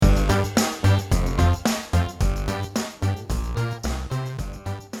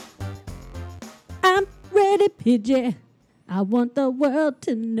Rated PG. I want the world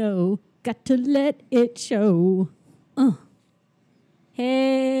to know. Got to let it show.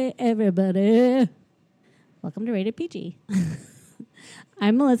 Hey, everybody. Welcome to Rated PG.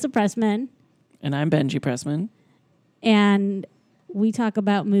 I'm Melissa Pressman. And I'm Benji Pressman. And we talk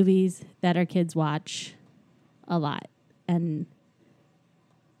about movies that our kids watch a lot. And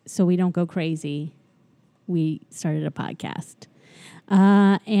so we don't go crazy, we started a podcast.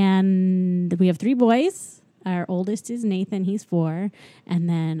 And we have 3 boys. Our oldest is Nathan, he's 4. And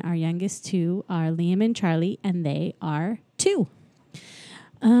then our youngest 2 are Liam and Charlie, and they are 2.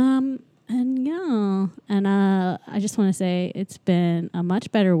 I just want to say it's been a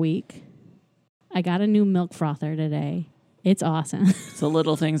much better week. I got a new milk frother today. It's awesome. It's the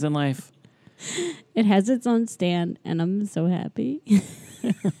little things in life. It has its own stand, and I'm so happy.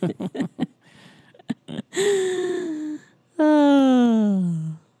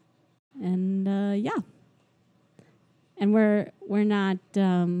 And we're not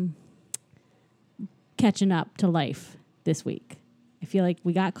catching up to life this week. I feel like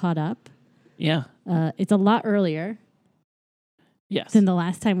we got caught up. Yeah. It's a lot earlier. Yes. Than the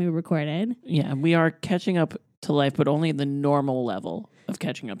last time we recorded. Yeah, we are catching up to life, but only the normal level of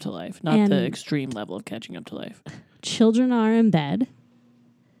catching up to life, not the extreme level of catching up to life. Children are in bed.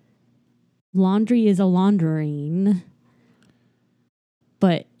 Laundry is a laundering.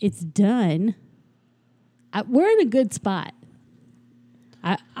 But it's done. We're in a good spot.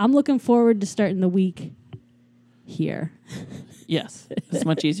 I'm looking forward to starting the week here. Yes. It's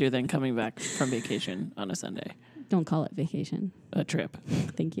much easier than coming back from vacation on a Sunday. Don't call it vacation. A trip.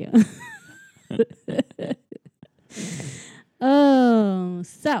 Thank you.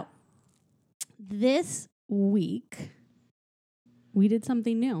 So this week we did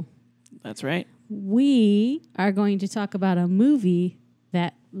something new. That's right. We are going to talk about a movie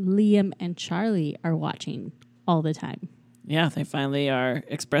that Liam and Charlie are watching all the time. Yeah, they finally are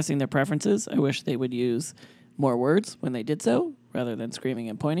expressing their preferences. I wish they would use more words when they did so rather than screaming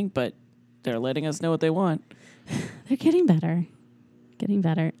and pointing, but they're letting us know what they want. They're getting better.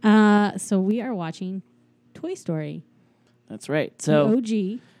 So we are watching Toy Story. That's right. So the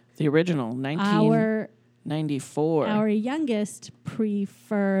OG. The original, 1994. Our youngest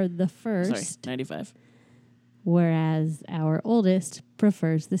prefer the first. 95. Whereas our oldest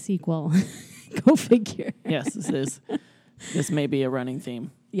prefers the sequel. Go figure. Yes, this may be a running theme.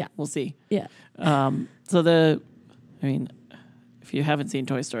 Yeah. We'll see. Yeah. If you haven't seen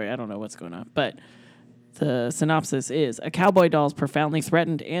Toy Story, I don't know what's going on, but the synopsis is, a cowboy doll is profoundly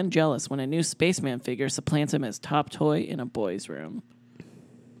threatened and jealous when a new spaceman figure supplants him as top toy in a boy's room.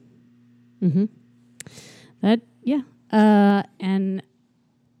 Mm-hmm. And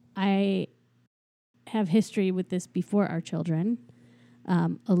I have history with this before our children.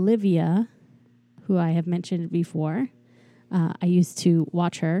 Olivia, who I have mentioned before, I used to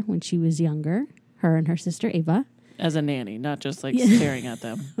watch her when she was younger, her and her sister Ava. As a nanny, not just staring at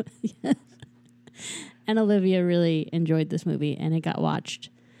them. Yeah. And Olivia really enjoyed this movie, and it got watched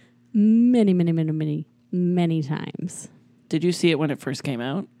many times. Did you see it when it first came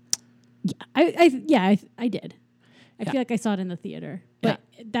out? Yeah, I did. I feel like I saw it in the theater, but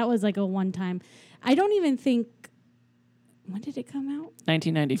that was like a one-time. I don't even think. When did it come out?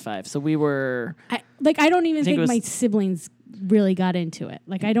 1995. So we were. I don't even think my siblings really got into it.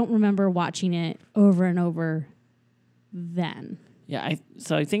 I don't remember watching it over and over. Then. Yeah, I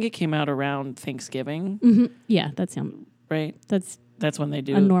think it came out around Thanksgiving. Mm-hmm. Yeah, that sounds right. That's when they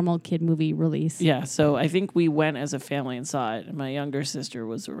do a normal kid movie release. Yeah, so I think we went as a family and saw it. And my younger sister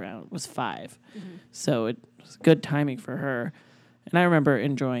was 5, so it was good timing for her. And I remember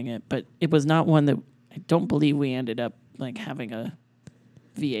enjoying it, but it was not one that I don't believe we ended up having a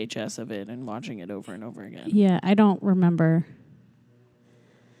VHS of it and watching it over and over again. Yeah, I don't remember.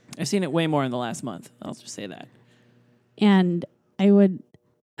 I've seen it way more in the last month. I'll just say that. And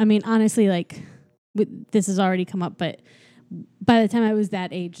honestly, this has already come up, but by the time I was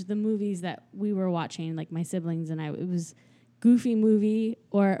that age, the movies that we were watching, my siblings and I, it was Goofy Movie,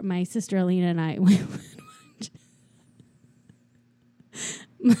 or my sister Alina and I would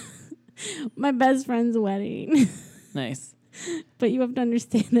watch My Best Friend's Wedding. Nice. But you have to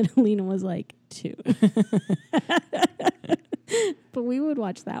understand that Alina was 2. But we would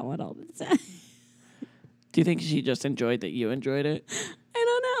watch that one all the time. Do you think she just enjoyed that you enjoyed it? I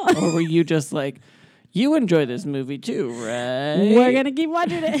don't know. Or were you just you enjoy this movie too, right? We're going to keep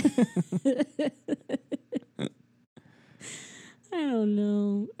watching it. I don't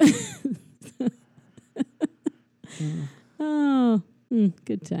know.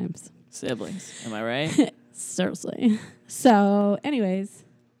 Good times. Siblings, am I right? Seriously. So, anyways,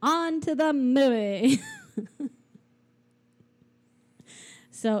 on to the movie.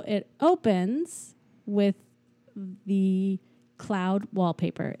 So it opens with the cloud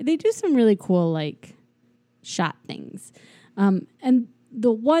wallpaper. They do some really cool like shot things. And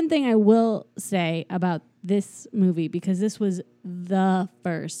the one thing I will say about this movie, because this was the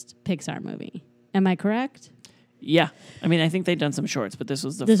first Pixar movie. Am I correct? Yeah. I mean, I think they'd done some shorts, but this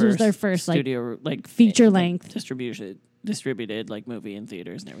was their first studio like feature length distributed like movie in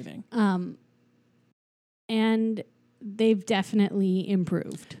theaters and everything. And they've definitely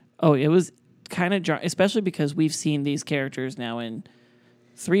improved. Oh, it was kind of especially because we've seen these characters now in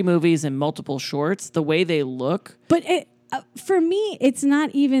 3 movies and multiple shorts. The way they look, but for me, it's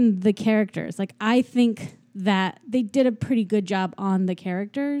not even the characters. Like, I think that they did a pretty good job on the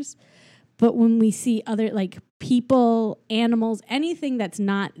characters. But when we see other, like, people, animals, anything that's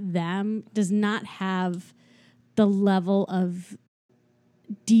not them does not have the level of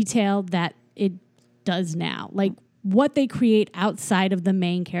detail that it does now. Like, what they create outside of the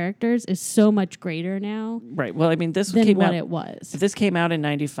main characters is so much greater now. Right. Well, I mean, this than came what out, it was. If this came out in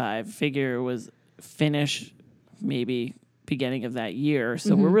 95, figure was finished maybe beginning of that year.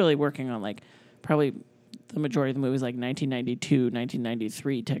 So we're really working on like probably the majority of the movies like 1992,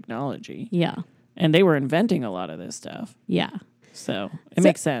 1993 technology. Yeah. And they were inventing a lot of this stuff. Yeah. So it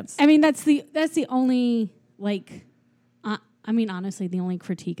makes sense. I mean, that's the only like I mean, honestly, the only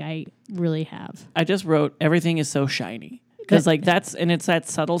critique I really have. I just wrote everything is so shiny because like it's that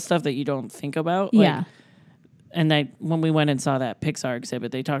subtle stuff that you don't think about. Yeah. Like, and when we went and saw that Pixar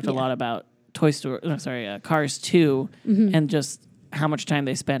exhibit, they talked a lot about Cars 2 and just how much time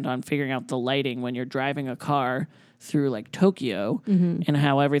they spent on figuring out the lighting when you're driving a car through like Tokyo and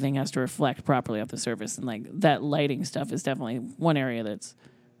how everything has to reflect properly off the surface. And like that lighting stuff is definitely one area that's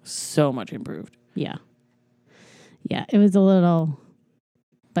so much improved. Yeah. Yeah, it was a little,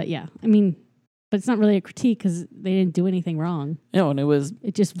 but yeah, I mean, but it's not really a critique because they didn't do anything wrong. No, and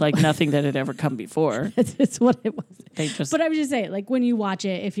it just like nothing that had ever come before. It's what it was. But I was just saying, like when you watch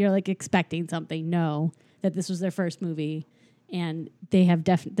it, if you're like expecting something, know that this was their first movie, and they have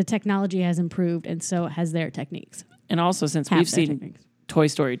the technology has improved, and so has their techniques. And also, since we've seen Toy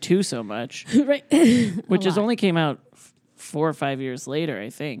Story 2 so much, right, which has only came out 4 or 5 years later, I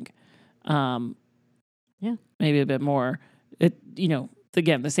think. Yeah, maybe a bit more. It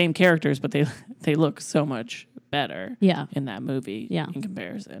again the same characters, but they look so much better. Yeah. In that movie. Yeah. In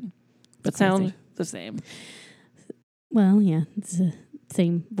comparison, but sound the same. Well, yeah, it's the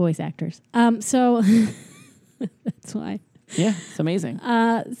same voice actors. So that's why. Yeah, it's amazing.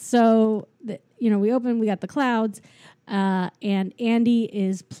 So we open, we got the clouds, and Andy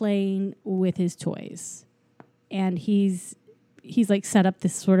is playing with his toys, and he's like set up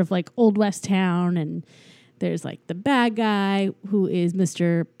this sort of like Old West town, and there's like the bad guy who is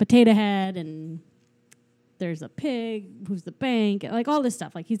Mr. Potato Head, and there's a pig who's the bank, like all this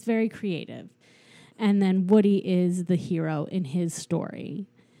stuff. Like he's very creative. And then Woody is the hero in his story.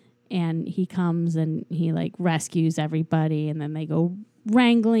 And he comes and he like rescues everybody, and then they go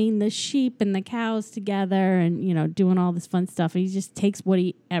wrangling the sheep and the cows together and, doing all this fun stuff. And he just takes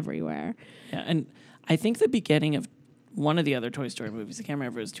Woody everywhere. Yeah, and I think the beginning of one of the other Toy Story movies, I can't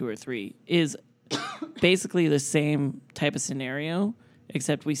remember if it was 2 or 3, is basically the same type of scenario,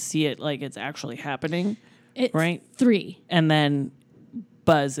 except we see it like it's actually happening. It's right? 3. And then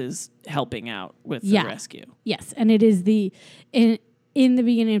Buzz is helping out with the rescue. Yes, and it is in the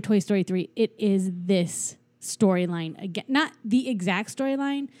beginning of Toy Story 3, it is this storyline again, not the exact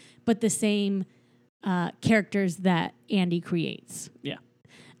storyline, but the same characters that Andy creates. Yeah.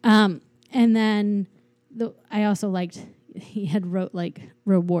 And then I also liked he had wrote like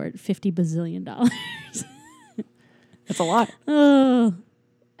reward $50 bazillion. That's a lot. Oh,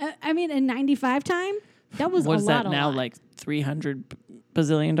 I mean, in 95 time, that was What's a lot. That now? Like $300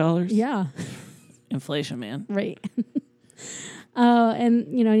 bazillion? Yeah. Inflation, man. Right. And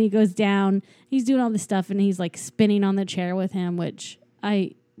he goes down. He's doing all this stuff, and he's like spinning on the chair with him, which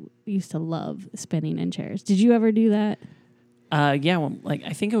I used to love spinning in chairs. Did you ever do that? Yeah, well, like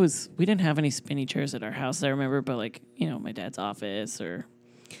I think we didn't have any spinny chairs at our house, I remember, but like, my dad's office or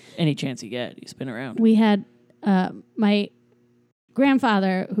any chance you get, you spin around. We had my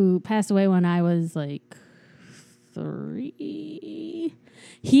grandfather, who passed away when I was like 3.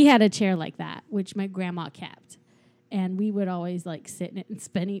 He had a chair like that, which my grandma kept. And we would always like sit in it and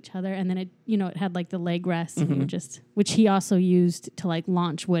spin each other. And then it had like the leg rest, and which he also used to like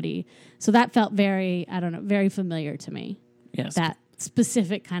launch Woody. So that felt very, I don't know, very familiar to me. Yes. That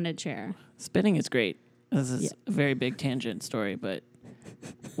specific kind of chair. Spinning is great. This is a very big tangent story, but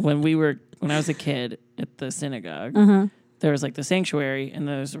when I was a kid at the synagogue, there was like the sanctuary, and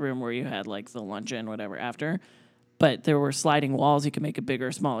there's a room where you had like the luncheon, whatever, after. But there were sliding walls. You could make it bigger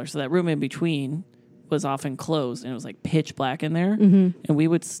or smaller. So that room in between was often closed, and it was like pitch black in there. And we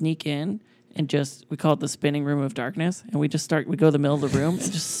would sneak in and we call it the spinning room of darkness. And we go to the middle of the room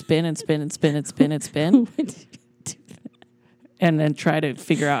and just spin and spin and spin and spin and spin. And then try to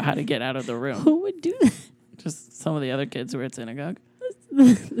figure out how to get out of the room. Who would do that? Just some of the other kids who were at synagogue.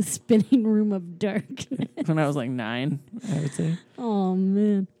 The spinning room of darkness. When I was like 9, I would say. Oh,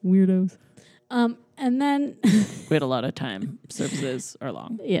 man. Weirdos. And then... We had a lot of time. Services are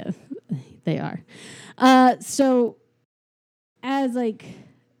long. Yeah, they are. So as like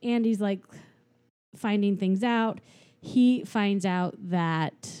Andy's like finding things out, he finds out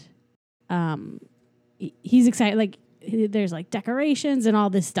that he's excited. Like there's like decorations and all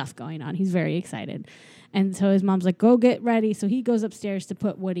this stuff going on. He's very excited. And so his mom's like, go get ready. So he goes upstairs to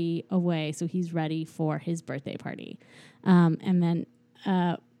put Woody away so he's ready for his birthday party. And then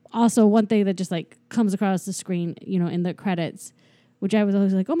also one thing that just like comes across the screen, you know, in the credits, which I was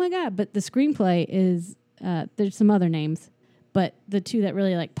always like, oh my God, but the screenplay is, there's some other names, but the two that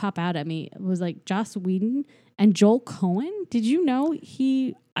really like pop out at me was like Joss Whedon and Joel Cohen. Did you know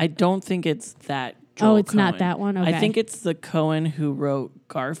I don't think it's that Joel it's Cohen. Not that one? Okay. I think it's the Cohen who wrote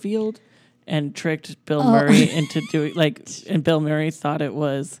Garfield and tricked Bill Murray into doing and Bill Murray thought it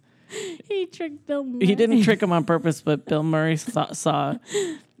was. He tricked Bill Murray. He didn't trick him on purpose, but Bill Murray saw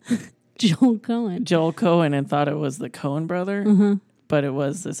Joel Cohen and thought it was the Cohen brother, but it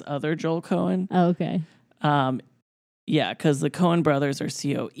was this other Joel Cohen. Oh, okay. Yeah, because the Cohen brothers are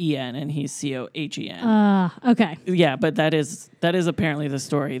Coen and he's Cohen. Okay. Yeah, but that is apparently the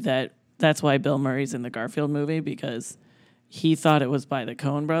story that's why Bill Murray's in the Garfield movie, because he thought it was by the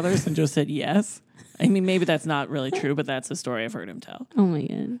Coen brothers and just said yes. I mean, maybe that's not really true, but that's the story I've heard him tell. Oh my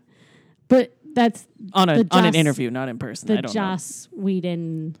God. But that's on an interview, not in person. I don't Joss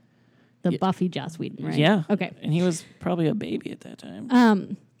Whedon, the Buffy Joss Whedon, right? Yeah. Okay. And he was probably a baby at that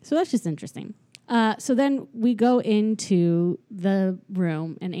time. So that's just interesting. So then we go into the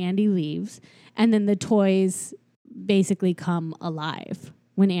room and Andy leaves, and then the toys basically come alive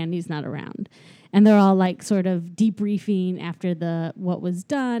when Andy's not around. And they're all like sort of debriefing after what was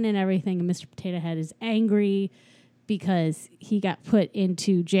done and everything. And Mr. Potato Head is angry because he got put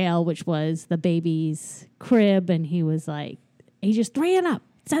into jail, which was the baby's crib. And he was like, ages 3 and up.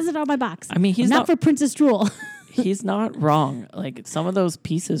 It says it on my box. I mean, he's not for Princess Drool. He's not wrong. Like some of those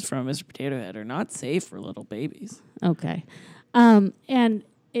pieces from Mr. Potato Head are not safe for little babies. Okay. And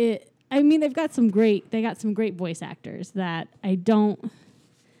they've got some great voice actors that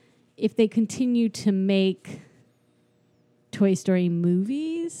if they continue to make Toy Story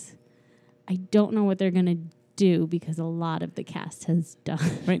movies, I don't know what they're going to do because a lot of the cast has done.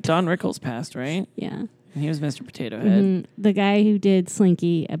 Right. Don Rickles passed, right? Yeah. And he was Mr. Potato Head. Mm-hmm. The guy who did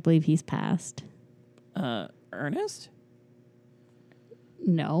Slinky, I believe he's passed. Ernest?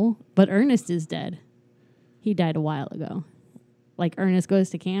 No, but Ernest is dead. He died a while ago. Like Ernest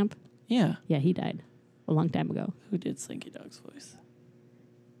Goes to Camp? Yeah. Yeah, he died a long time ago. Who did Slinky Dog's voice?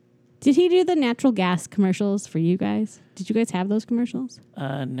 Did he do the natural gas commercials for you guys? Did you guys have those commercials?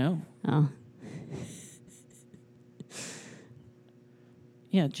 No. Oh.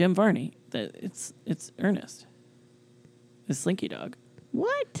 Yeah, Jim Varney. It's Ernest. The Slinky Dog.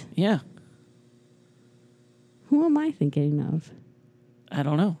 What? Yeah. Who am I thinking of? I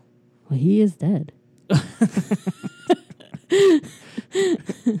don't know. Well, he is dead. I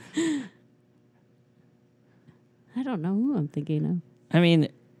don't know who I'm thinking of. I mean,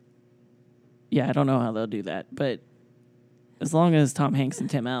 yeah, I don't know how they'll do that, but as long as Tom Hanks and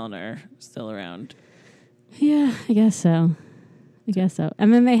Tim Allen are still around. Yeah, I guess so.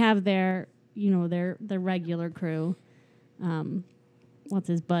 And then they have their regular crew. What's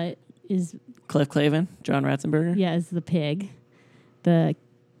his butt is Cliff Clavin, John Ratzenberger. Yeah, is the pig, the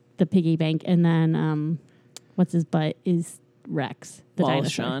piggy bank, and then what's his butt is Rex, the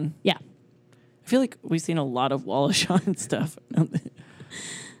Wallace dinosaur. Shawn. Yeah, I feel like we've seen a lot of Wallace Shawn stuff.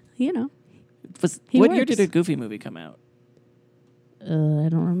 you know. What year did a Goofy movie come out? I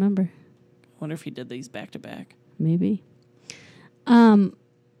don't remember. I wonder if he did these back to back. Maybe.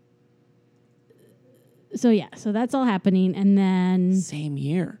 So that's all happening, and then Same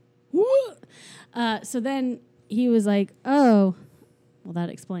year. so then he was like, "Oh, well, that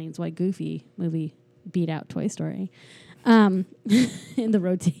explains why Goofy movie beat out Toy Story." In the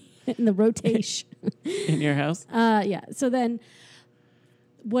rotation. In your house? Yeah. So then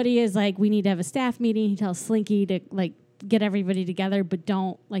Woody is like, we need to have a staff meeting. He tells Slinky to like get everybody together, but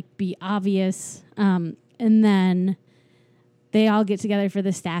don't like be obvious. And then they all get together for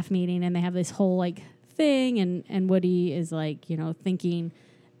the staff meeting, and they have this whole like thing. And Woody is like, thanking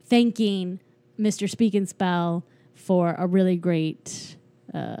Mr. Speak and Spell for a really great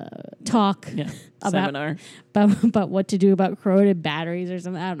talk Seminar about what to do about corroded batteries or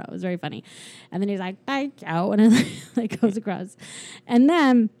something. I don't know. It was very funny. And then he's like, bye, ciao. And it like goes across. And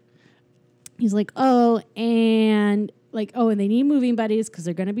then he's like, and they need moving buddies because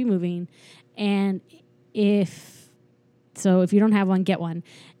they're going to be moving. And if you don't have one, get one.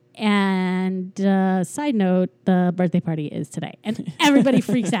 And side note, the birthday party is today. And everybody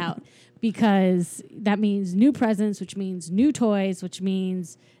freaks out because that means new presents, which means new toys, which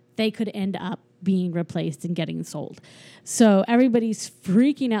means they could end up being replaced and getting sold. So everybody's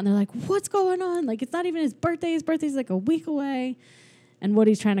freaking out. And they're like, what's going on? Like, it's not even his birthday. His birthday's like a week away. And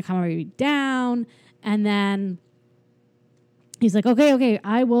Woody's trying to calm everybody down. And then he's like, okay,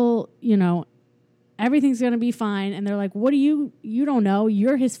 I will, everything's going to be fine. And they're like, what do you don't know.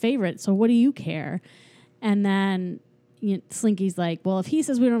 You're his favorite. So what do you care? And then Slinky's like, well, if he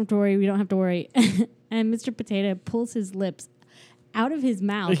says we don't have to worry, we don't have to worry. And Mr. Potato pulls his lips out of his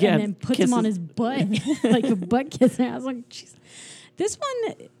mouth and then puts them on his butt, like a butt kiss. And I was like, jeez. This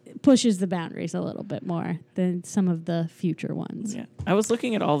one pushes the boundaries a little bit more than some of the future ones. Yeah. I was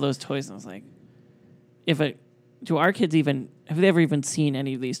looking at all those toys and I was like, do our kids have they ever even seen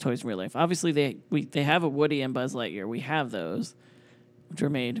any of these toys in real life? Obviously, they have a Woody and Buzz Lightyear. We have those, which were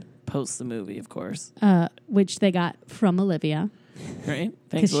made post the movie, of course. Which they got from Olivia. Right?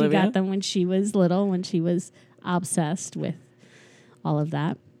 Thanks, Olivia. Because she got them when she was little, when she was obsessed with all of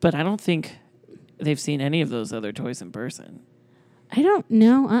that. But I don't think they've seen any of those other toys in person. I don't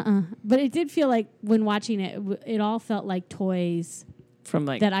know. But it did feel like when watching it, it all felt like toys from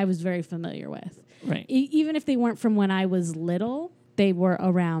that I was very familiar with. Right. Even if they weren't from when I was little, they were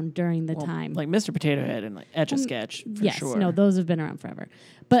around during the time. Like Mr. Potato Head and like Etch-a-Sketch, for yes, sure. No, those have been around forever.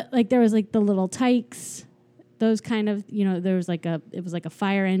 But like there was like the little Tykes, those kind of, there was like it was like a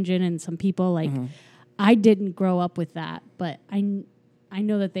fire engine and some people like, I didn't grow up with that, but I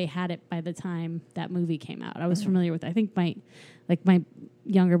know that they had it by the time that movie came out. I was familiar with it. I think my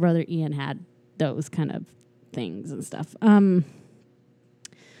younger brother Ian had those kind of things and stuff.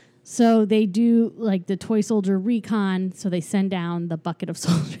 So they do like the toy soldier recon. So they send down the bucket of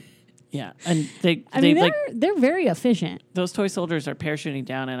soldiers. Yeah, and they're very efficient. Those toy soldiers are parachuting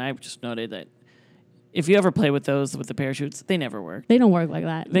down, and I just noted that if you ever play with those with the parachutes, they never work. They don't work like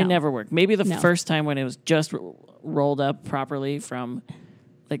that. They never work. Maybe the first time when it was just rolled up properly from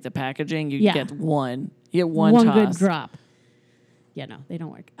like the packaging, you get one. You get one toss. Good drop. Yeah, no, they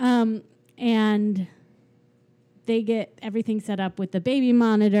don't work. And they get everything set up with the baby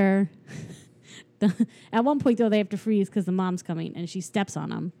monitor. At one point, though, they have to freeze because the mom's coming, and she steps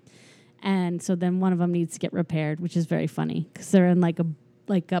on them. And so then one of them needs to get repaired, which is very funny because they're in like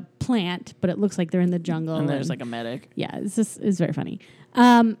a plant, but it looks like they're in the jungle. And there's like a medic. Yeah, it's very funny.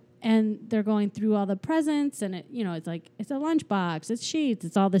 And they're going through all the presents, and it's like it's a lunchbox, it's sheets,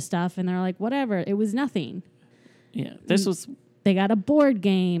 it's all this stuff, and they're like, whatever. It was nothing. Yeah, They got a board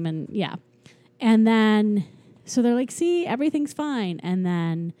game, and and then so they're like, see, everything's fine, and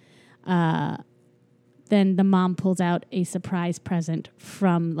then the mom pulls out a surprise present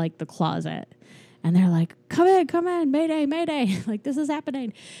from like the closet, and they're like, come in, mayday, like this is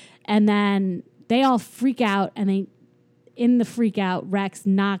happening, and then they all freak out, and in the freak out, Rex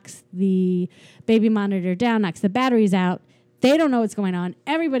knocks the baby monitor down, knocks the batteries out. They don't know what's going on.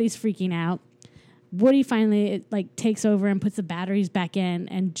 Everybody's freaking out. Woody finally takes over and puts the batteries back in,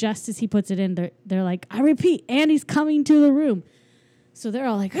 and just as he puts it in, they're like, I repeat, Andy's coming to the room. So they're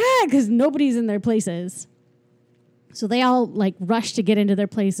all like, because nobody's in their places. So they all rush to get into their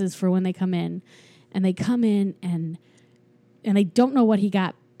places for when they come in, and they come in and they don't know what he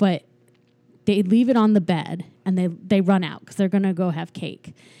got, but they leave it on the bed, and they run out because they're gonna go have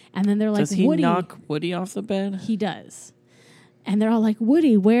cake. And then they're like, does he Woody, knock Woody off the bed? He does. And they're all like,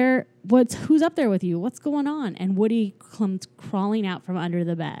 Woody, who's up there with you? What's going on? And Woody comes crawling out from under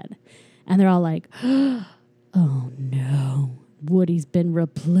the bed. And they're all like, oh no, Woody's been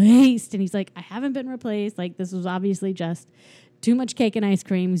replaced. And he's like, I haven't been replaced. Like, this was obviously just too much cake and ice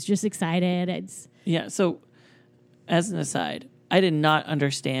cream. He's just excited. Yeah, so as an aside, I did not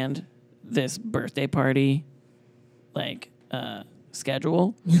understand this birthday party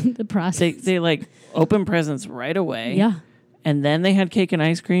schedule. The process. They open presents right away. Yeah. And then they had cake and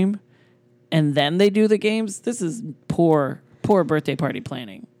ice cream, and then they do the games. This is poor birthday party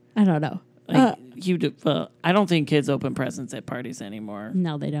planning. I don't know. I don't think kids open presents at parties anymore.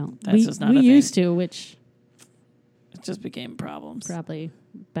 No, they don't. That's just not a thing. We used to, which it just became problems. Probably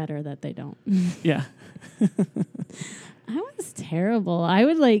better that they don't. Yeah. I was terrible. I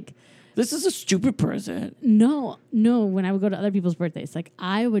would This is a stupid present. No, when I would go to other people's birthdays, like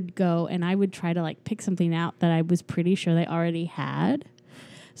I would go and I would try to like pick something out that I was pretty sure they already had.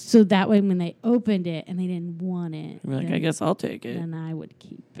 So that way when they opened it and they didn't want it, You're like, I guess I'll take it. then I would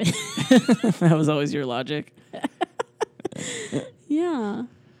keep it. That was always your logic. Yeah,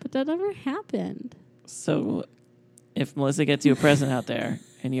 but that never happened. So if Melissa gets you a present out there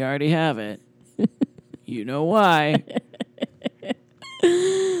and you already have it, you know why.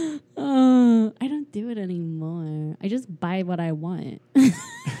 I don't do it anymore. I just buy what I want.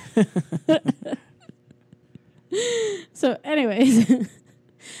 So anyways,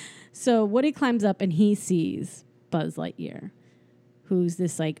 so Woody climbs up and he sees Buzz Lightyear, who's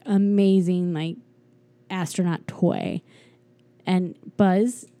this like amazing like astronaut toy. And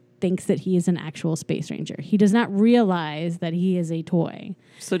Buzz thinks that he is an actual space ranger. He does not realize that he is a toy.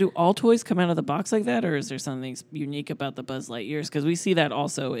 So do all toys come out of the box like that, or is there something unique about the Buzz Lightyears? Because we see that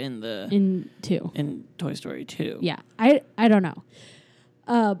also in Toy Story 2. Yeah, I don't know,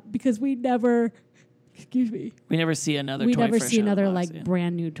 because we never, we never see another. We toy never fresh see out of the another box, like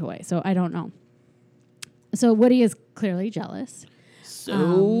brand new toy. So I don't know. So Woody is clearly jealous.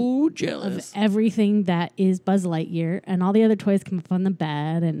 So Of jealous. everything that is Buzz Lightyear, and all the other toys come up on the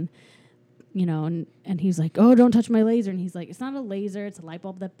bed, and you know, and he's like, "Oh, don't touch my laser," and he's like, "It's not a laser, it's a light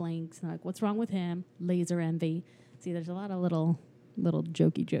bulb that blinks." And I'm like, "What's wrong with him?" Laser envy. See, there's a lot of little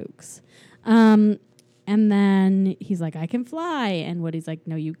jokey jokes. And then he's like, "I can fly," and Woody's like,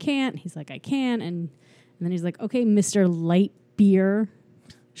 "No, you can't." He's like, "I can," and then he's like, "Okay, Mr. Lightbeer,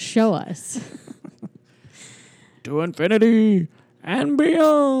 show us." To infinity and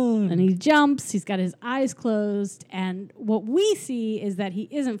beyond. And he jumps. He's got his eyes closed, and what we see is that he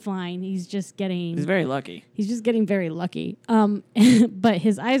isn't flying. He's just getting. He's very lucky. He's just getting very lucky. But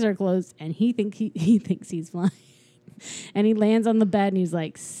his eyes are closed, and he thinks he's flying. And he lands on the bed, and he's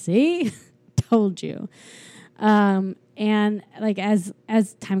like, "See, told you." And like as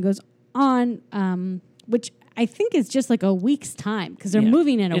time goes on, which I think is just like a week's time because they're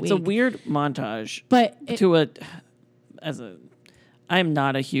moving in a week. It's a weird montage, but I'm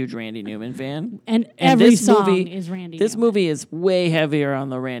not a huge Randy Newman fan. And every this song movie, is Randy This Newman. movie is way heavier on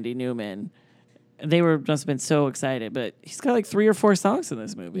the Randy Newman. They must have been so excited, but he's got like 3 or 4 songs in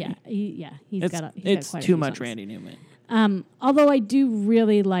this movie. He's got it's quite a too few much songs. Randy Newman. Although I do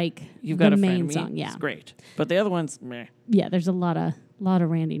really like You've got the a friend main me. song. Yeah, It's great, but the other ones, meh. Yeah, there's a lot of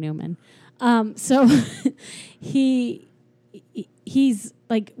Randy Newman. So he's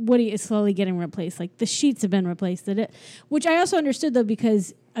like, Woody is slowly getting replaced. Like the sheets have been replaced. Which I also understood though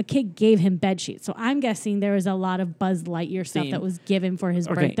because a kid gave him bed sheets. So I'm guessing there was a lot of Buzz Lightyear stuff that was given for his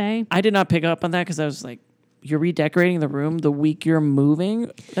birthday. I did not pick up on that because I was like, you're redecorating the room the week you're moving?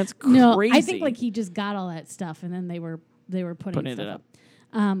 That's crazy. No, I think like he just got all that stuff and then they were putting it stuff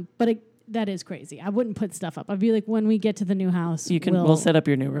up. But that is crazy. I wouldn't put stuff up. I'd be like, when we get to the new house, we'll set up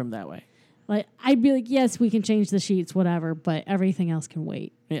your new room that way. Like I'd be like, yes, we can change the sheets, whatever, but everything else can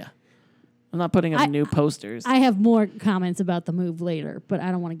wait. Yeah. I'm not putting up new posters. I have more comments about the move later, but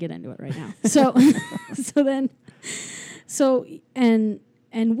I don't want to get into it right now. So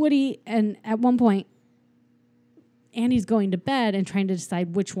and Woody, and at one point, Andy's going to bed and trying to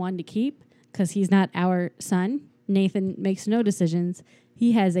decide which one to keep because he's not our son. Nathan makes no decisions.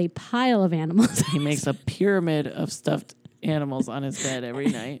 He has a pile of animals. He makes a pyramid of stuffed animals on his bed every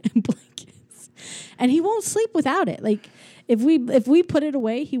night. And blankets. And he won't sleep without it. Like if we put it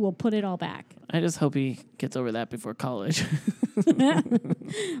away, he will put it all back. I just hope he gets over that before college.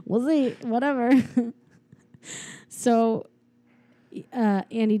 We'll see. Whatever. So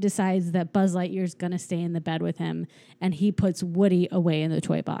Andy decides that Buzz Lightyear's going to stay in the bed with him, and he puts Woody away in the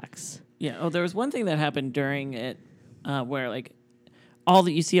toy box. Yeah. Oh, there was one thing that happened during it where like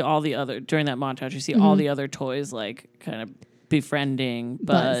you see all the other during that montage, you see all the other toys like kind of befriending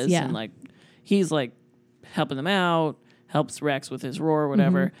Buzz yeah. and like he's like helping them out, helps Rex with his roar or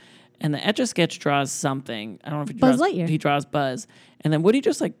whatever. And the Etch-a-Sketch draws something. I don't know if Buzz Lightyear. He draws Buzz. And then Woody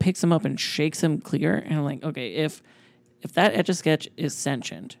just like picks him up and shakes him clear. And I'm like, okay, if that Etch-a-Sketch is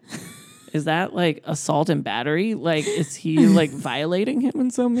sentient, is that like assault and battery? Like, is he like violating him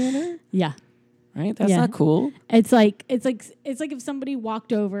in some manner? Yeah. Right? That's not cool. It's like if somebody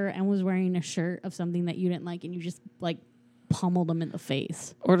walked over and was wearing a shirt of something that you didn't like and you just like pummeled them in the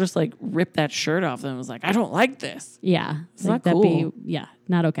face. Or just like rip that shirt off them and was like, I don't like this. Yeah. It's not cool.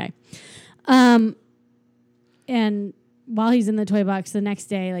 Not okay. And while he's in the toy box the next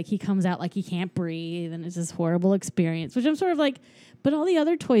day, like he comes out like he can't breathe and it's this horrible experience, which I'm sort of like, but all the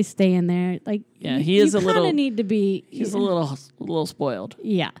other toys stay in there. Like, yeah, he is a little need to be. He's a little spoiled.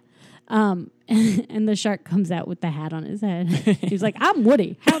 Yeah. And the shark comes out with the hat on his head. He's like, I'm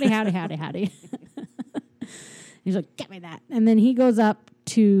Woody. Howdy, howdy, howdy, howdy. He's like, get me that. And then he goes up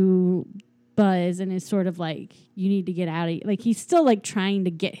to Buzz and is sort of like, you need to get out of here. Like, he's still like trying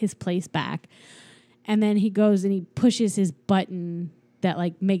to get his place back. And then he goes and he pushes his button that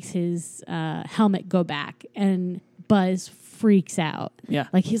like makes his helmet go back. And Buzz freaks out. Yeah.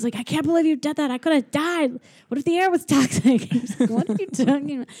 Like, he's like, I can't believe you did that. I could have died. What if the air was toxic? He's like, what are you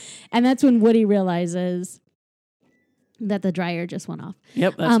talking about? And that's when Woody realizes that the dryer just went off.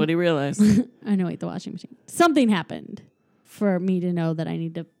 Yep, that's what he realized. I know, wait, the washing machine. Something happened for me to know that I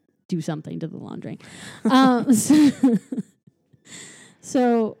need to do something to the laundry.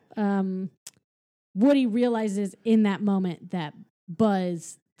 So Woody realizes in that moment that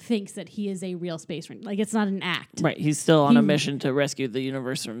Buzz thinks that he is a real space ranger. Like, it's not an act. Right. He's still on a mission to rescue the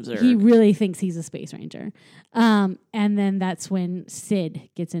universe from Zurg. He really thinks he's a space ranger. And then that's when Sid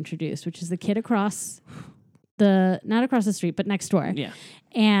gets introduced, which is the kid not across the street, but next door. Yeah.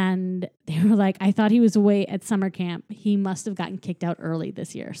 And they were like, I thought he was away at summer camp. He must have gotten kicked out early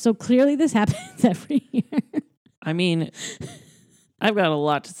this year. So clearly this happens every year. I mean, I've got a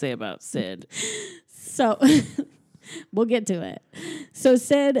lot to say about Sid. So we'll get to it. So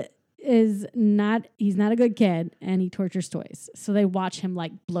Sid he's not a good kid, and he tortures toys. So they watch him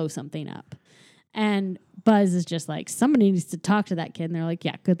like blow something up. And Buzz is just like, somebody needs to talk to that kid. And they're like,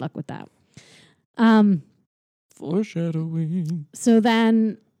 yeah, good luck with that. Foreshadowing. So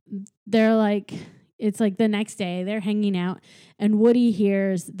then they're like, it's like the next day they're hanging out, and Woody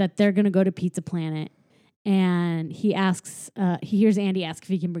hears that they're going to go to Pizza Planet. And he hears Andy ask if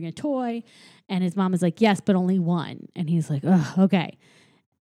he can bring a toy. And his mom is like, yes, but only one. And he's like, oh, okay.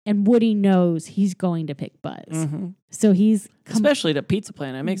 And Woody knows he's going to pick Buzz. Mm-hmm. So he's... Especially to Pizza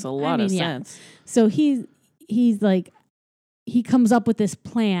Planet. It makes a lot of sense. So he's like... He comes up with this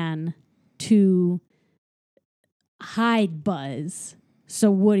plan to hide Buzz.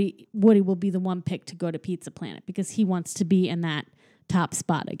 So Woody will be the one picked to go to Pizza Planet because he wants to be in that top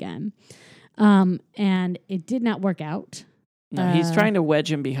spot again. And it did not work out. No, he's trying to wedge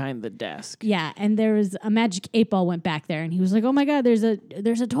him behind the desk. Yeah, and there was a magic 8-ball went back there, and he was like, "Oh my God, there's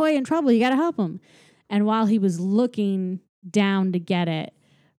a toy in trouble. You got to help him." And while he was looking down to get it,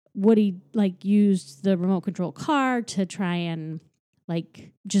 Woody like used the remote control car to try and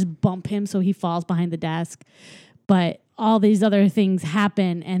like just bump him so he falls behind the desk. But all these other things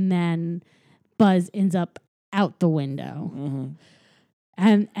happen, and then Buzz ends up out the window. Mm-hmm.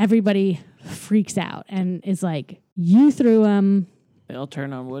 And everybody freaks out and is like, you threw him. They all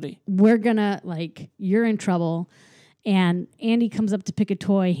turn on Woody. We're gonna, you're in trouble. And Andy comes up to pick a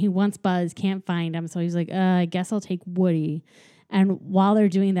toy. He wants Buzz, can't find him. So he's like, I guess I'll take Woody. And while they're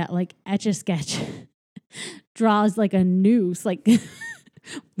doing that, Etch-a-Sketch draws like a noose. Like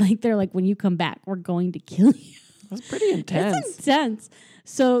they're like, when you come back, we're going to kill you. That's pretty intense. It's intense.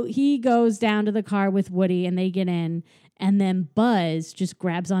 So he goes down to the car with Woody and they get in. And then Buzz just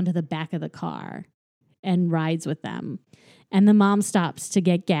grabs onto the back of the car and rides with them. And the mom stops to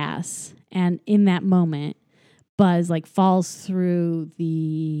get gas. And in that moment, Buzz falls through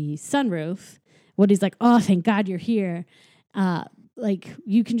the sunroof. Woody's like, oh, thank God you're here.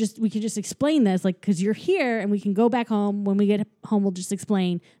 We can just explain this, because you're here and we can go back home. When we get home, we'll just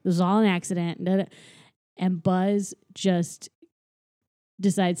explain this was all an accident. And Buzz just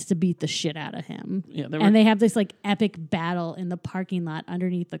decides to beat the shit out of him. Yeah, and they have this epic battle in the parking lot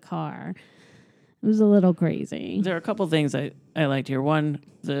underneath the car. It was a little crazy. There are a couple things I liked here. One,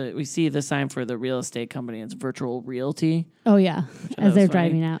 we see the sign for the real estate company. It's Virtual Realty. Oh, yeah. As they're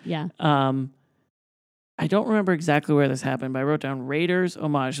driving out. Yeah. I don't remember exactly where this happened, but I wrote down Raiders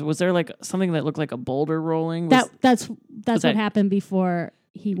homage. Was there something that looked like a boulder rolling? That's what happened before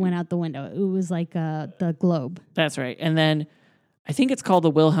he went out the window. It was the globe. That's right. And then I think it's called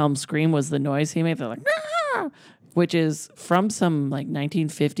the Wilhelm scream was the noise he made. They're like, ah! Which is from some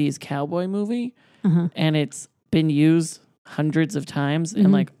 1950s cowboy movie. Uh-huh. And it's been used hundreds of times.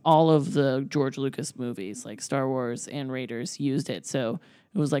 Mm-hmm. And all of the George Lucas movies, like Star Wars and Raiders, used it. So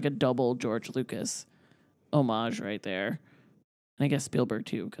it was a double George Lucas homage right there. And I guess Spielberg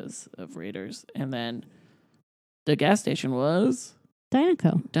too, because of Raiders. And then the gas station was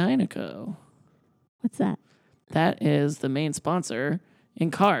Dynaco. What's that? That is the main sponsor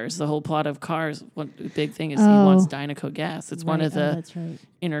in Cars. The whole plot of Cars, one big thing is he wants Dynaco gas. It's one of the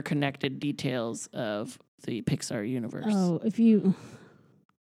interconnected details of the Pixar universe. Oh,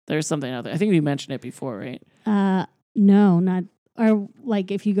 there's something out there. I think we mentioned it before, right? No, not. Or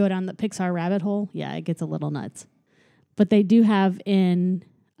if you go down the Pixar rabbit hole, yeah, it gets a little nuts. But they do have in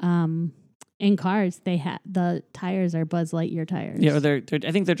in cars, the tires are Buzz Lightyear tires. Yeah, they're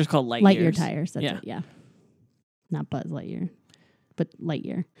I think they're just called Lightyear tires. That's Yeah. it. Yeah, not Buzz Lightyear, but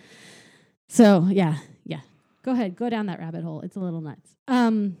Lightyear. So yeah. Go ahead, go down that rabbit hole. It's a little nuts.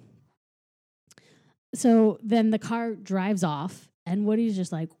 So then the car drives off, and Woody's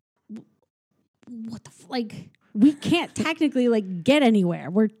just like, "What the like? We can't technically like get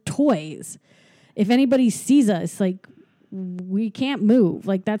anywhere. We're toys. If anybody sees us, like, we can't move.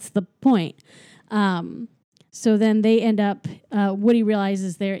 Like, that's the point." So then they end up. Woody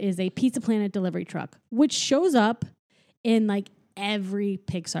realizes there is a Pizza Planet delivery truck, which shows up in like every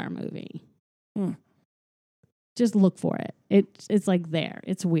Pixar movie. Just look for it. It's like there.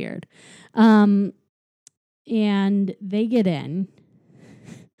 It's weird. And they get in,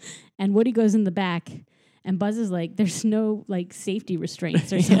 and Woody goes in the back, and Buzz is like, there's no like safety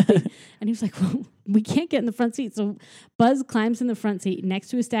restraints or something. And he was like, well, we can't get in the front seat. So Buzz climbs in the front seat next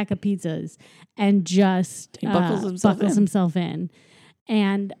to a stack of pizzas and just buckles himself in.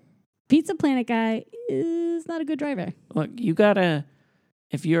 And Pizza Planet guy is not a good driver. Look,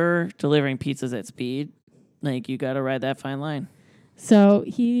 if you're delivering pizzas at speed, like, you gotta ride that fine line. So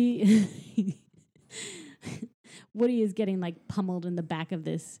Woody is getting like pummeled in the back of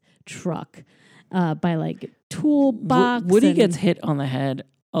this truck by like toolbox. Woody gets hit on the head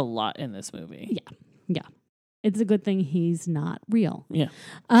a lot in this movie. Yeah. It's a good thing he's not real. Yeah.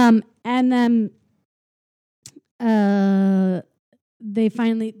 And then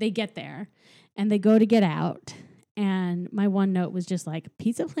they get there and they go to get out. And my one note was just like,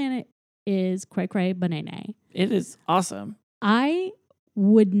 Pizza Planet is cray cray banana. It is awesome. I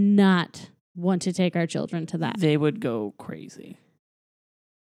would not want to take our children to that. They would go crazy.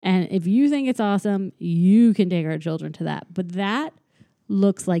 And if you think it's awesome, you can take our children to that. But that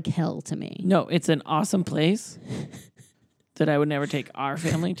looks like hell to me. No, it's an awesome place that I would never take our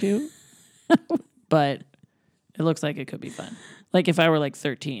family to. But it looks like it could be fun. Like, if I were like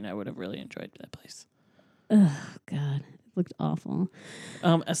 13, I would have really enjoyed that place. Oh, God. It looked awful.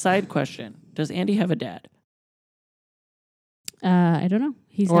 A side question. Does Andy have a dad? I don't know.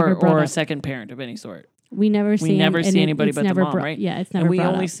 He's never brought or up. a second parent of any sort. We never see anybody but the mom, right? Yeah, it's never. And we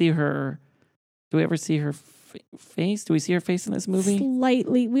brought only up. see her. Do we ever see her face? Do we see her face in this movie?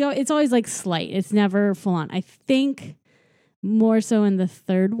 Slightly. It's always like slight. It's never full on. I think more so in the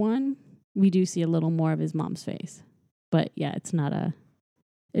third one, we do see a little more of his mom's face. But yeah, it's not a.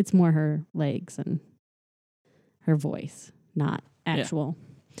 It's more her legs and her voice, not actual.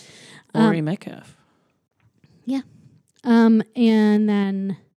 Yeah. Laurie Metcalf. Yeah. And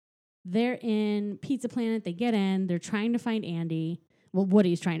then they're in Pizza Planet. They get in. They're trying to find Andy. Well,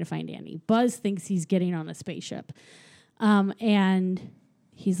 Woody's trying to find Andy. Buzz thinks he's getting on a spaceship. And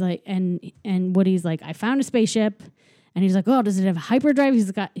he's like, and Woody's like, I found a spaceship. And he's like, oh, does it have hyperdrive?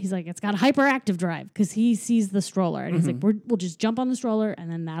 He's like, it's got a hyperactive drive because he sees the stroller. And he's like, we'll just jump on the stroller and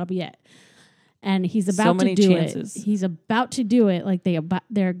then that'll be it. And he's about to do it. He's about to do it. Like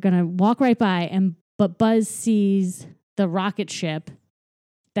they're gonna walk right by, but Buzz sees the rocket ship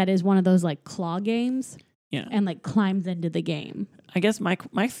that is one of those like claw games. Yeah. And like climbs into the game. I guess my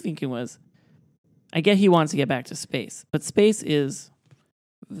thinking was, I get he wants to get back to space, but space is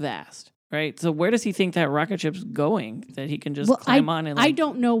vast, right? So where does he think that rocket ship's going that he can just climb on? And I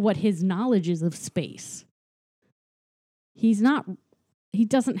don't know what his knowledge is of space. He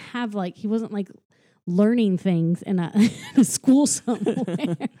doesn't have like, he wasn't like learning things in a school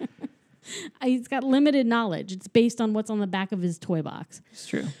somewhere. He's got limited knowledge. It's based on what's on the back of his toy box. It's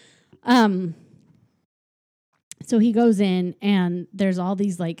true. So he goes in and there's all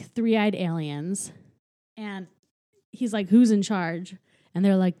these like three-eyed aliens and he's like, who's in charge? And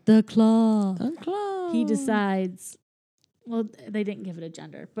they're like, the Claw. The Claw. He decides, well, they didn't give it a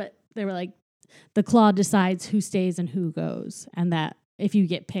gender, but they were like, the Claw decides who stays and who goes. And that if you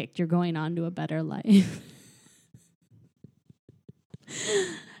get picked, you're going on to a better life.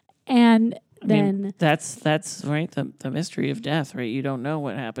 And then that's right. The mystery of death, right? You don't know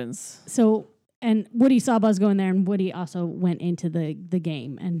what happens. So, and Woody saw Buzz go in there, and Woody also went into the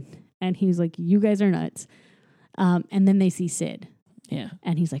game, and he was like, "You guys are nuts." And then they see Sid. Yeah.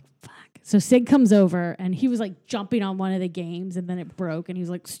 And he's like, "Fuck." So Sid comes over, and he was like jumping on one of the games, and then it broke, and he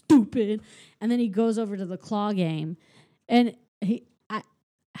was like, "Stupid." And then he goes over to the claw game, and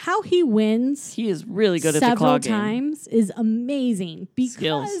how he wins. He is really good at the claw game. Several times is amazing because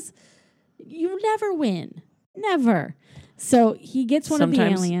Skills. You never win. Never. So he gets one of the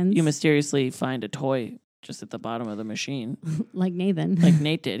aliens. You mysteriously find a toy just at the bottom of the machine. Like Nathan. Like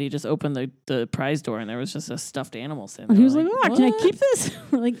Nate did. He just opened the prize door and there was just a stuffed animal sitting there. And he was like, oh, can I keep this?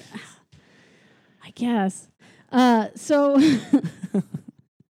 We're like, I guess. So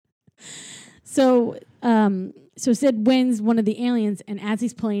So Sid wins one of the aliens, and as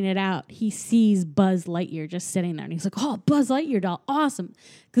he's pulling it out, he sees Buzz Lightyear just sitting there, and he's like, "Oh, Buzz Lightyear doll, awesome!"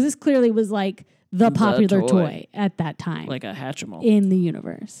 Because this clearly was like the popular toy at that time, like a Hatchimal in the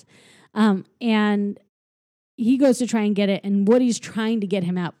universe. And he goes to try and get it, and Woody's trying to get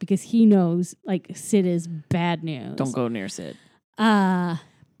him out because he knows like Sid is bad news. Don't go near Sid.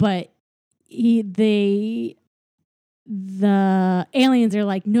 But the aliens are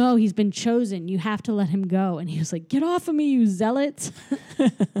like, no, he's been chosen. You have to let him go. And he was like, get off of me, you zealots.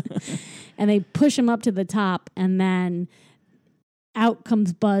 And they push him up to the top, and then out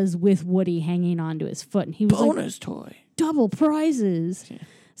comes Buzz with Woody hanging onto his foot. And he was bonus toy. Double prizes. Yeah.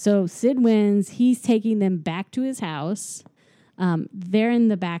 So Sid wins. He's taking them back to his house. They're in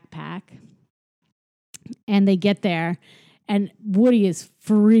the backpack. And they get there. And Woody is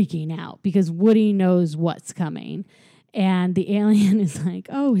freaking out because Woody knows what's coming. And the alien is like,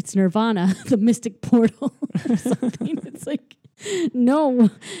 oh, it's Nirvana, the mystic portal or something. It's like, no.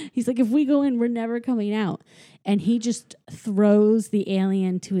 He's like, if we go in, we're never coming out. And he just throws the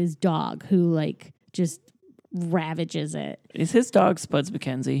alien to his dog, who like just ravages it. Is his dog Spuds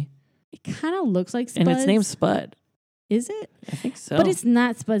McKenzie? It kind of looks like Spuds. And its name's Spud. Is it? I think so. But it's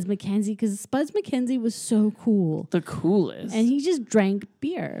not Spuds McKenzie because Spuds McKenzie was so cool. The coolest. And he just drank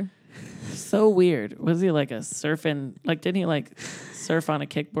beer. So weird. Was he like a surfing? Like, didn't he like surf on a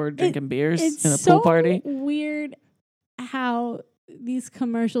kickboard drinking beers in a so pool party? Weird how these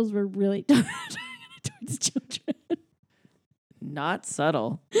commercials were really targeted towards children. Not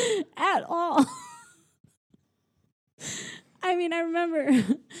subtle. At all. I mean, I remember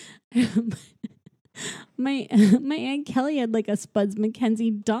my Aunt Kelly had like a Spuds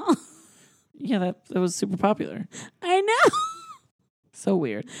McKenzie doll. Yeah, that was super popular. I know. So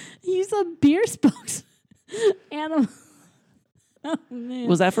weird. He's a beer spokes animal. Oh man.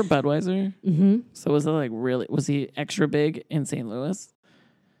 Was that for Budweiser? Mm-hmm. So was it like really? Was he extra big in St. Louis?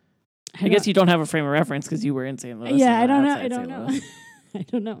 I guess you don't have a frame of reference because you were in St. Louis. Yeah, I don't know. I don't know. I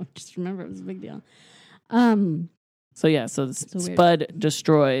don't know. Just remember it was a big deal. So yeah, so Spud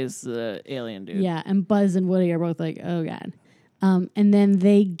destroys the alien dude. Yeah, and Buzz and Woody are both like, oh god. And then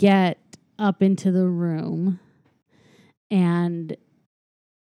they get up into the room, and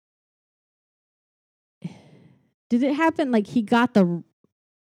did it happen like he got the?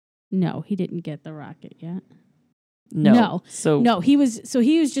 No, he didn't get the rocket yet. No. He was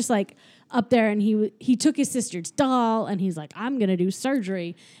just like up there, and he took his sister's doll, and he's like, I'm gonna do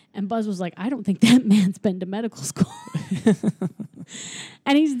surgery. And Buzz was like, I don't think that man's been to medical school.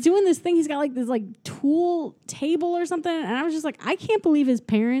 And he's doing this thing. He's got like this like tool table or something. And I was just like, I can't believe his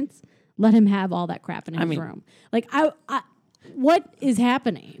parents let him have all that crap in his room. Like, I what is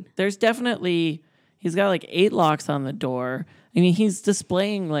happening? There's definitely, he's got like 8 locks on the door. I mean, he's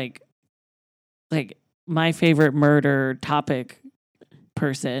displaying like my favorite murder topic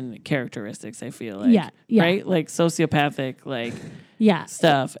person characteristics, I feel like. Yeah. Right? Like sociopathic, like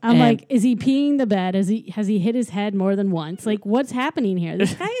stuff. I'm like, is he peeing the bed? Has he hit his head more than once? Like, what's happening here?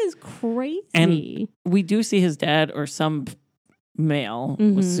 This guy is crazy. And we do see his dad or some male,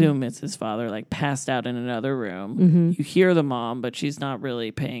 assume it's his father, like passed out in another room. Mm-hmm. You hear the mom, but she's not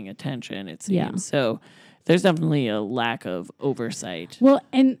really paying attention, it seems. Yeah. So there's definitely a lack of oversight. Well,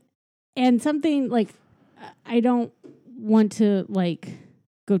 and something like, I don't want to like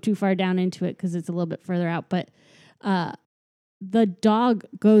go too far down into it because it's a little bit further out, but the dog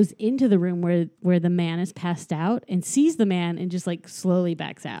goes into the room where the man is passed out and sees the man and just like slowly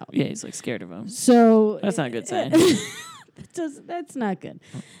backs out. Yeah, he's like scared of him. So that's not a good sign. That's not good.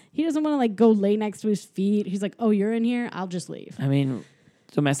 He doesn't want to like go lay next to his feet. He's like, oh, you're in here? I'll just leave. I mean,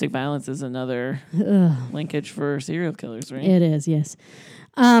 domestic violence is another linkage for serial killers, right? It is, yes.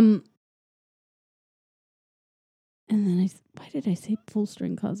 And then why did I say pull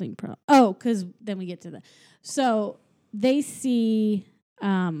string causing problem? Oh, because then we get to the. So they see.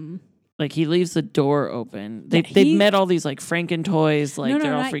 Like he leaves the door open. They've met all these like Franken toys. Like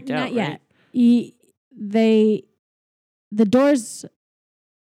they're all freaked out. Not right? yet. The doors.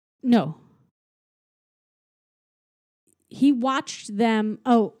 No. He watched them.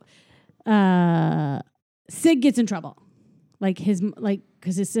 Oh, Sid gets in trouble,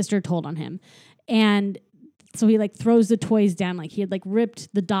 because his sister told on him, and. So he like throws the toys down, like he had like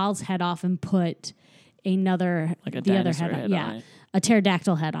ripped the doll's head off and put another like a the other head on it. A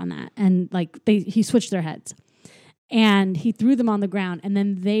pterodactyl head on that, and like he switched their heads, and he threw them on the ground, and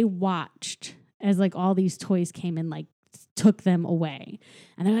then they watched as like all these toys came and like took them away,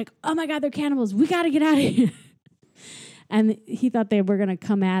 and they're like, oh my god, they're cannibals, we got to get out of here. And he thought they were going to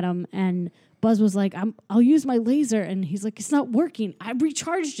come at him. And Buzz was like, I'll use my laser. And he's like, it's not working. I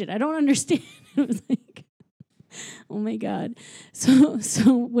recharged it. I don't understand. It was like, oh my God.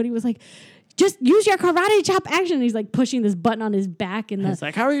 So Woody was like, just use your karate chop action. And he's like pushing this button on his back. And he's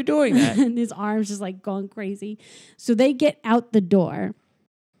like, how are you doing that? And his arms just like going crazy. So they get out the door.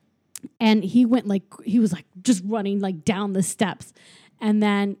 And he was like just running like down the steps. And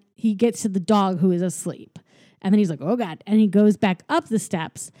then he gets to the dog who is asleep. And then he's like, oh God. And he goes back up the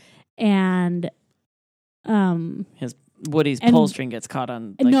steps. And Woody's pull string gets caught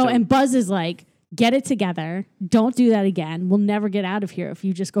on. Like, and Buzz is like, get it together. Don't do that again. We'll never get out of here if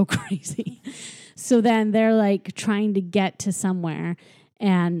you just go crazy. So then they're like trying to get to somewhere.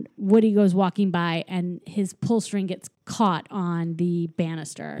 And Woody goes walking by and his pull string gets caught on the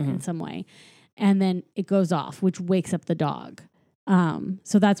banister in some way. And then it goes off, which wakes up the dog.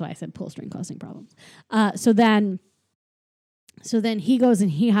 So that's why I said pull string causing problems. So then he goes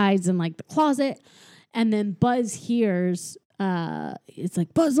and he hides in like the closet. And then Buzz hears, it's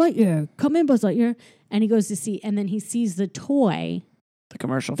like, Buzz Lightyear, come in, Buzz Lightyear. And he goes to see, and then he sees the toy. The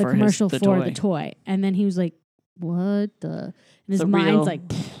commercial for the toy. And then he was like, what the? And his mind's like.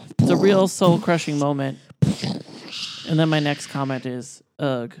 It's a real soul-crushing moment. And then my next comment is,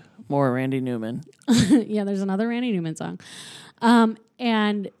 ugh, more Randy Newman. Yeah, there's another Randy Newman song.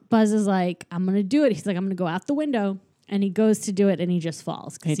 And Buzz is like, I'm going to do it. He's like, I'm going to go out the window. And he goes to do it, and he just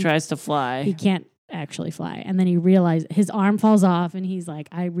falls. He tries to fly. He can't actually fly. And then he realizes his arm falls off, and he's like,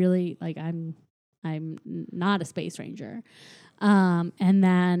 I'm not a space ranger. And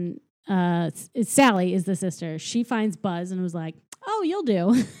then it's Sally is the sister. She finds Buzz and was like, oh, you'll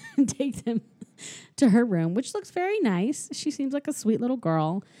do. And takes him to her room, which looks very nice. She seems like a sweet little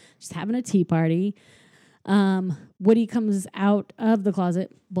girl, just having a tea party. Woody comes out of the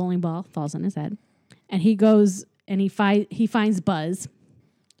closet, bowling ball falls on his head, and he goes and he finds Buzz,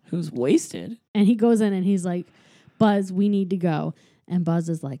 who's wasted. And he goes in and he's like, Buzz, we need to go. And Buzz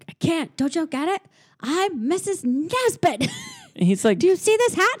is like, I can't. Don't you get it? I'm Mrs. Nesbit. And he's like, do you see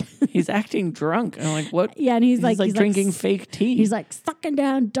this hat? He's acting drunk. And I'm like, what? Yeah, and he's like drinking fake tea. He's like sucking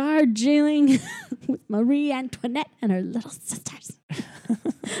down Darjeeling with Marie Antoinette and her little sisters.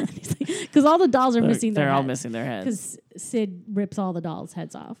 Because all the dolls are missing their heads. They're all missing their heads. Because Sid rips all the dolls'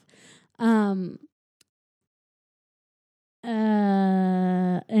 heads off.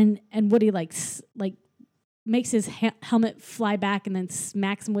 And Woody like makes his helmet fly back and then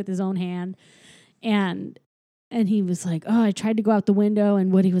smacks him with his own hand. And he was like, oh, I tried to go out the window.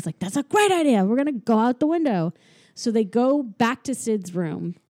 And Woody was like, that's a great idea. We're going to go out the window. So they go back to Sid's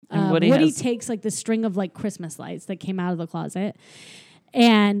room. Woody takes like the string of like Christmas lights that came out of the closet.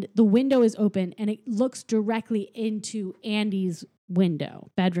 And the window is open and it looks directly into Andy's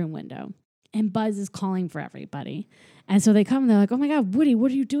bedroom window. And Buzz is calling for everybody. And so they come and they're like, oh my God, Woody,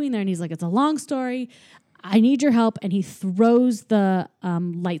 what are you doing there? And he's like, it's a long story. I need your help. And he throws the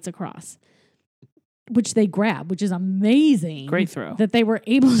lights across, which they grab, which is amazing. Great throw. That they were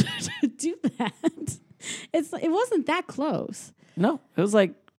able to do that. It wasn't that close. No, it was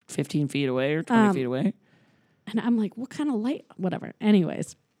like 15 feet away or 20 feet away. And I'm like, what kind of light? Whatever.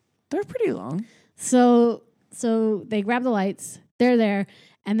 Anyways. They're pretty long. So they grab the lights. They're there.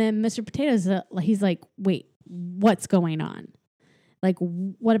 And then Mr. Potatoes, he's like, wait, what's going on? Like,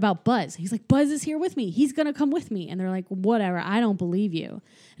 what about Buzz? He's like, Buzz is here with me. He's going to come with me. And they're like, whatever. I don't believe you. And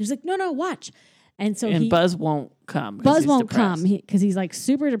he's like, no, watch. And so Buzz won't come. Buzz won't come because he's like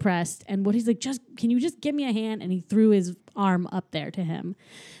super depressed. And what he's like, can you just give me a hand? And he threw his arm up there to him.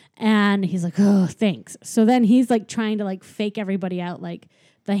 And he's like, oh, thanks. So then he's like trying to like fake everybody out. Like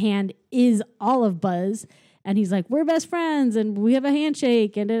the hand is all of Buzz. And he's like, we're best friends and we have a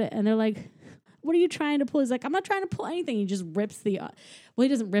handshake. And they're like, what are you trying to pull? He's like, I'm not trying to pull anything. He just rips he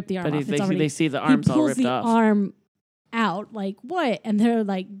doesn't rip the arm off. They see the arms all ripped off. He pulls the arm out. Like, what? And they're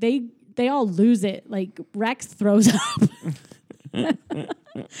like, they all lose it. Like, Rex throws up.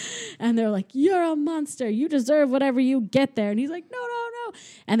 And they're like, you're a monster. You deserve whatever you get there. And he's like, no.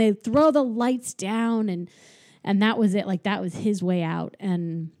 And they throw the lights down. And that was it. Like, that was his way out.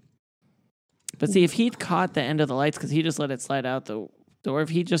 But see, if he'd caught the end of the lights, because he just let it slide out the door, if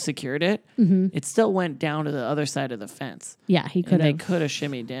he just secured it, it still went down to the other side of the fence. Yeah, he could have. They could have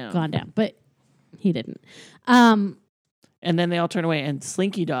shimmied down. Gone down, but he didn't. And then they all turn away, and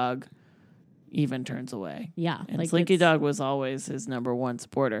Slinky Dog even turns away. Yeah. And like Slinky Dog was always his number one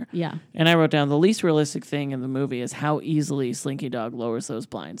supporter. Yeah. And I wrote down the least realistic thing in the movie is how easily Slinky Dog lowers those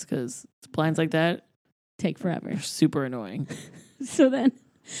blinds, because blinds like that take forever. Are super annoying. So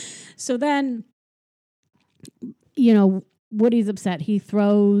then, you know, Woody's upset. He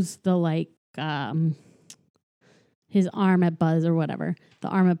throws the his arm at Buzz or whatever. The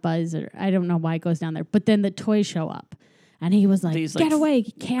arm at Buzz, or I don't know why it goes down there. But then the toys show up. And he was like, These, get away,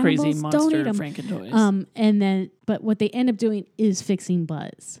 cannibals, crazy don't monster eat 'em. Franken toys. And then, but what they end up doing is fixing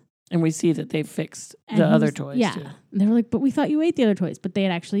Buzz. And we see that they fixed And the he other was- toys yeah. too. And they were like, but we thought you ate the other toys. But they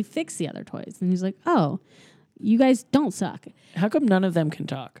had actually fixed the other toys. And he's like, oh, you guys don't suck. How come none of them can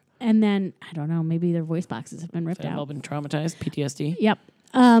talk? And then, I don't know, maybe their voice boxes have been ripped They've all out. been traumatized, PTSD. Yep.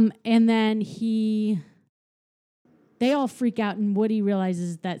 And then they all freak out, and Woody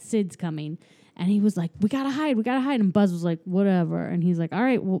realizes that Sid's coming. And he was like, we gotta hide. And Buzz was like, whatever. And he's like, all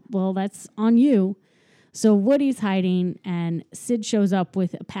right, well, that's on you. So Woody's hiding, and Sid shows up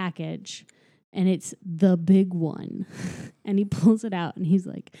with a package, and it's the big one. And he pulls it out, and he's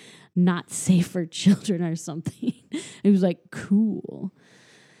like, not safe for children or something. And he was like, cool.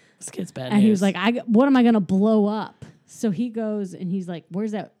 This kid's bad And news. he was like, what am I going to blow up? So he goes, and he's like,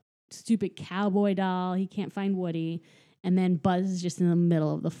 where's that stupid cowboy doll? He can't find Woody. And then Buzz is just in the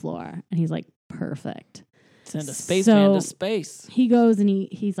middle of the floor. And he's like, perfect. Send a spaceman to space. He goes, and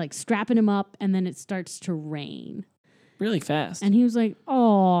he's like strapping him up, and then it starts to rain. Really fast. And he was like,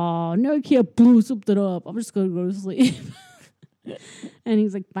 oh, no, I can't blow something up. I'm just going to go to sleep. And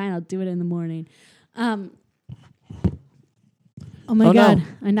he's like, fine, I'll do it in the morning. Oh my God. no.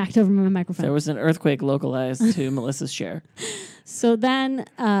 I knocked over my microphone. There was an earthquake localized to Melissa's share. So then,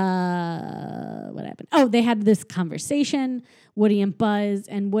 what happened? Oh, they had this conversation, Woody and Buzz,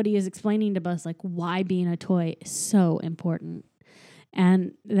 and Woody is explaining to Buzz, like, why being a toy is so important.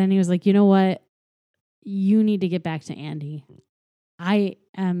 And then he was like, you know what? You need to get back to Andy. I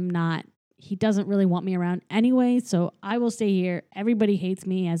am not, he doesn't really want me around anyway, so I will stay here. Everybody hates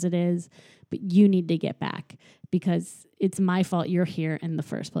me as it is, but you need to get back because it's my fault you're here in the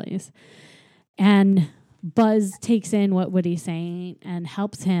first place. And Buzz takes in what Woody's saying and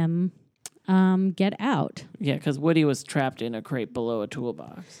helps him get out. Yeah, because Woody was trapped in a crate below a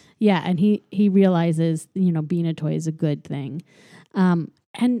toolbox. Yeah, and he realizes, being a toy is a good thing.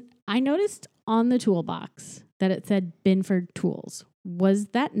 And I noticed on the toolbox that it said Binford Tools. Was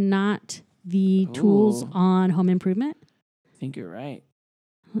that not the tools Ooh. on Home Improvement? I think you're right.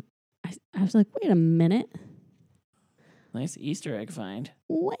 I was like, wait a minute. Nice Easter egg find.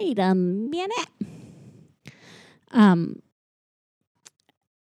 Wait a minute.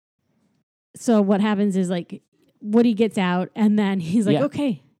 So what happens is like Woody gets out and then he's like, Yeah.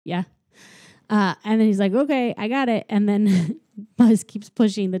 okay, yeah. And then he's like, okay, I got it. And then Buzz keeps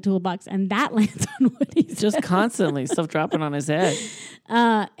pushing the toolbox and that lands on Woody's Just head. constantly stuff dropping on his head.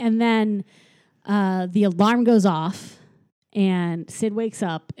 And then the alarm goes off and Sid wakes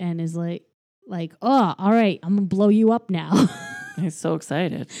up and is like, oh, all right, I'm going to blow you up now. He's so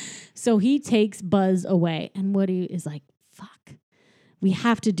excited. So he takes Buzz away, and Woody is like, fuck, we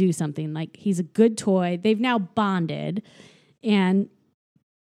have to do something. Like, he's a good toy. They've now bonded, and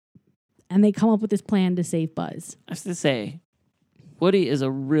they come up with this plan to save Buzz. I have to say, Woody is a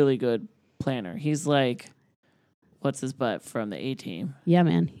really good planner. He's like, what's his butt from the A-Team? Yeah,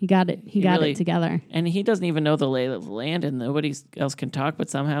 man, he got it. He got really- it together. And he doesn't even know the lay of the land, and nobody else can talk, but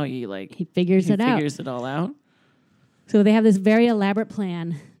somehow he Figures it out. figures it all out. So they have this very elaborate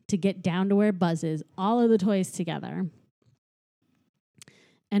plan to get down to where Buzz is, all of the toys together.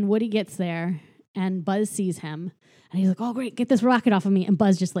 And Woody gets there, and Buzz sees him, and he's like, oh, great, get this rocket off of me. And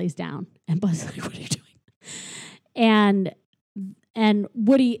Buzz just lays down. And Buzz is like, what are you doing? And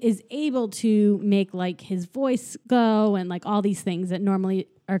Woody is able to make like his voice go and like all these things that normally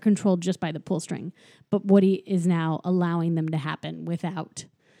are controlled just by the pull string. But Woody is now allowing them to happen without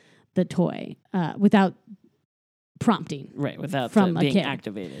the toy, without prompting. Right, without From a being kid.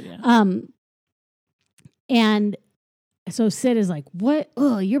 activated. Yeah. And so Sid is like, what?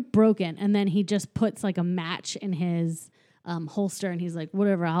 Oh, you're broken. And then he just puts like a match in his holster and he's like,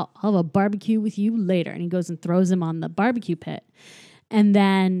 whatever, I'll have a barbecue with you later. And he goes and throws him on the barbecue pit. And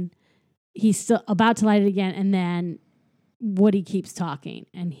then he's still about to light it again. And then Woody keeps talking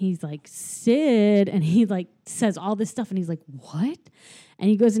and he's like, Sid. And he like says all this stuff and he's like, what? And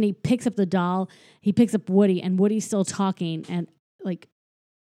he goes and he picks up the doll. He picks up Woody and Woody's still talking and like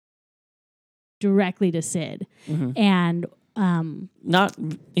directly to Sid. Mm-hmm. And Not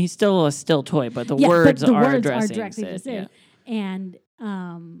he's still a still toy, but the yeah, words but the are words addressing are directly to Sid. Sid.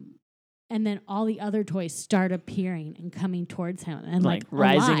 Yeah. And then all the other toys start appearing and coming towards him and like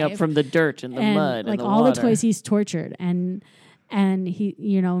rising up alive. from the dirt and the And, mud like and the all water. the toys he's tortured and he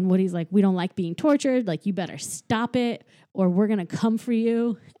and Woody's like, we don't like being tortured, like you better stop it or we're gonna come for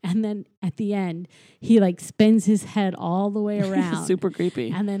you. And then at the end he like spins his head all the way around Super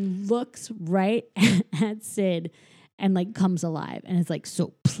creepy. and then looks right at Sid and like comes alive. And it's like,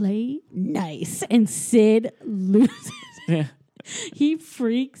 so play nice. And Sid loses. Yeah. He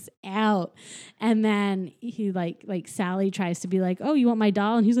freaks out. And then he like Sally tries to be like, oh, you want my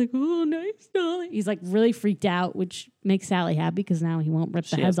doll? And he's like, oh, nice doll. He's like really freaked out, which makes Sally happy because now he won't rip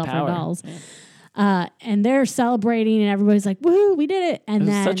the heads off her dolls. Yeah. And they're celebrating and everybody's like, woohoo, we did it. And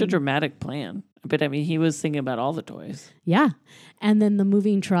then such a dramatic plan. But I mean, he was thinking about all the toys. Yeah. And then the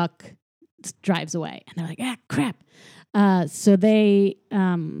moving truck drives away and they're like, ah, crap. So they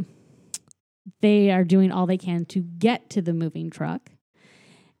are doing all they can to get to the moving truck.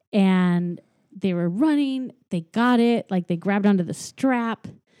 And they were running. They got it. Like they grabbed onto the strap.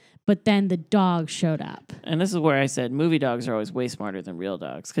 But then the dog showed up. And this is where I said movie dogs are always way smarter than real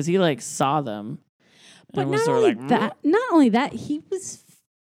dogs. Because he like saw them. But not only that, he was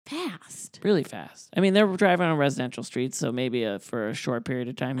fast. Really fast. I mean, they were driving on residential streets, so maybe for a short period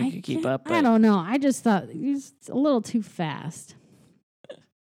of time he could keep up. But I don't know. I just thought he was a little too fast.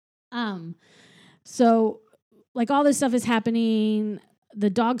 So like all this stuff is happening. The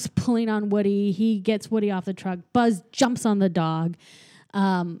dog's pulling on Woody. He gets Woody off the truck. Buzz jumps on the dog.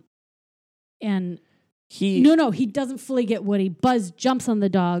 And he doesn't fully get Woody. Buzz jumps on the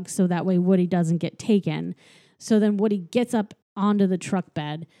dog so that way Woody doesn't get taken. So then Woody gets up onto the truck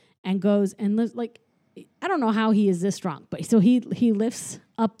bed and goes and like, I don't know how he is this strong, but so he lifts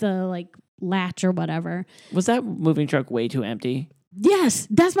up the like latch or whatever. Was that moving truck way too empty? Yes,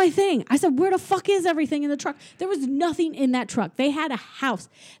 that's my thing. I said, where the fuck is everything in the truck? There was nothing in that truck. They had a house.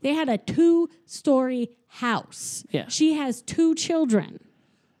 They had a 2-story house. Yeah. She has 2 children.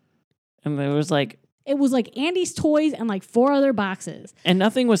 And there was like... It was like Andy's toys and like 4 other boxes. And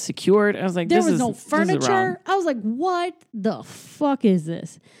nothing was secured. I was like, there was no furniture. I was like, what the fuck is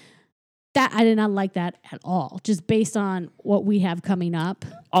this? That I did not like that at all. Just based on what we have coming up.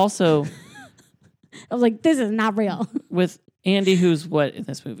 Also... I was like, this is not real. With Andy, who's what in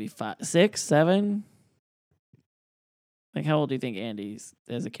this movie? 5, 6, 7? Like, how old do you think Andy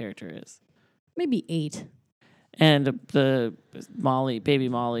as a character is? Maybe 8. And the baby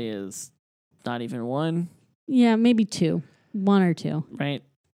Molly is not even 1? Yeah, maybe 2. 1 or 2. Right.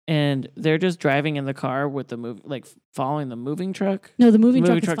 And they're just driving in the car with the following the moving truck. No, the moving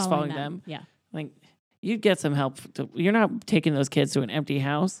truck's truck's following them. Yeah. Like, you'd get some help. You're not taking those kids to an empty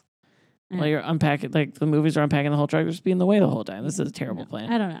house. While you're unpacking, like the movies are unpacking the whole truck, just be in the way the whole time. This is a terrible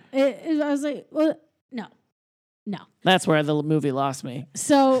plan. I don't know. I was like, well, no. That's where the movie lost me.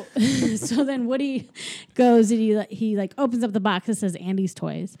 So then Woody goes and he like opens up the box that says Andy's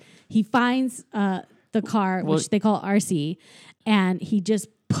Toys. He finds the car, which they call RC, and he just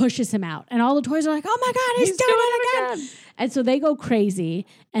pushes him out. And all the toys are like, oh my God, he's doing it again. And so they go crazy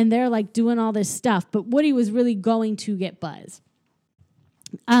and they're like doing all this stuff. But Woody was really going to get Buzz.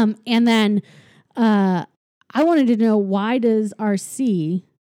 And then I wanted to know, why does RC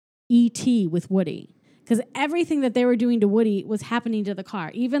E.T. with Woody? Because everything that they were doing to Woody was happening to the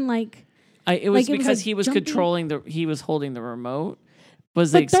car. Even like... it was because he was controlling he was holding the remote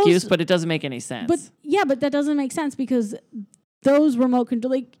was the excuse, but it doesn't make any sense. But that doesn't make sense because those remote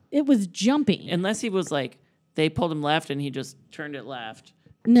control, like, it was jumping. Unless he was like, they pulled him left and he just turned it left.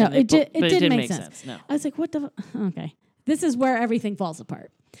 No, it didn't make sense. No. I was like, what the... Okay. This is where everything falls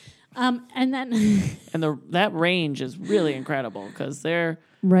apart. And then... and that range is really incredible because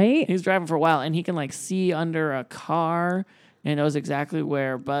right? He's driving for a while and he can like see under a car and knows exactly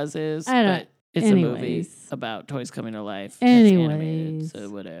where Buzz is. But it's a movie about toys coming to life. Anyways. So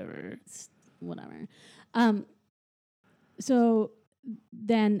whatever. So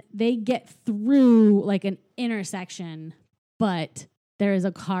then they get through like an intersection, but there is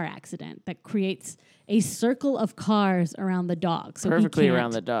a car accident that creates a circle of cars around the dog. So perfectly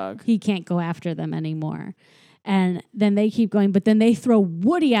around the dog. He can't go after them anymore. And then they keep going, but then they throw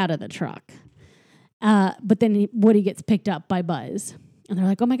Woody out of the truck. But then Woody gets picked up by Buzz. And they're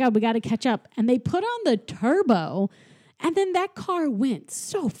like, oh my God, we got to catch up. And they put on the turbo, and then that car went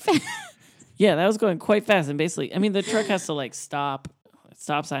so fast. Yeah, that was going quite fast. And basically, I mean, the truck has to like stop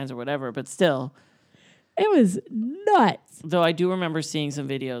signs or whatever, but still. It was nuts. Though I do remember seeing some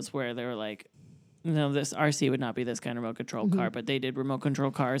videos where they were like, no, this RC would not be this kind of remote control car, but they did remote control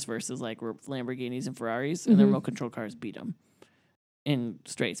cars versus like Lamborghinis and Ferraris, and the remote control cars beat them in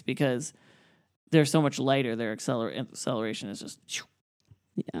straights because they're so much lighter. Their acceleration is just...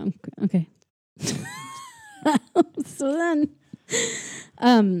 Yeah, okay. So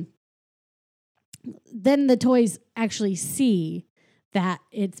then the toys actually see that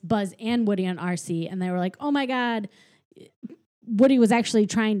it's Buzz and Woody on RC, and they were like, oh my God, Woody was actually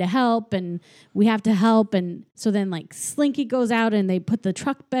trying to help, and we have to help. And so then like Slinky goes out and they put the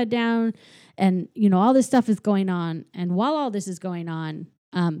truck bed down, and all this stuff is going on. And while all this is going on,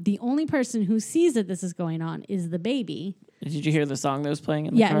 the only person who sees that this is going on is the baby. Did you hear the song that was playing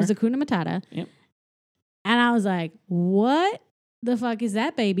in the car? Yeah, it was Hakuna Matata. Yep. And I was like, what the fuck is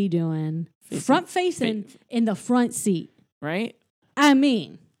that baby doing? Front facing in the front seat. Right? I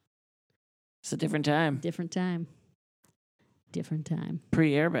mean. It's a different time. Different time.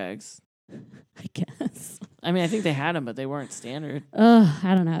 Pre-airbags. I guess. I mean, I think they had them, but they weren't standard.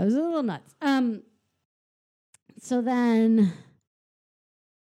 I don't know. It was a little nuts. So then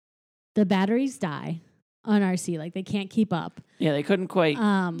the batteries die on RC. Like they can't keep up. Yeah, they couldn't quite.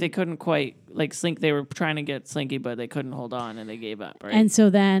 Like Slink. They were trying to get Slinky, but they couldn't hold on, and they gave up. Right. And so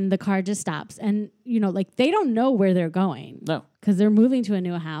then the car just stops, and like they don't know where they're going. No, because they're moving to a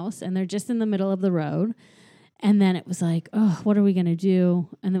new house, and they're just in the middle of the road. And then it was like, oh, what are we going to do?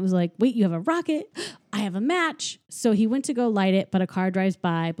 And it was like, wait, you have a rocket? I have a match. So he went to go light it, but a car drives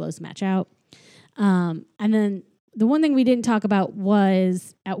by, blows the match out. And then the one thing we didn't talk about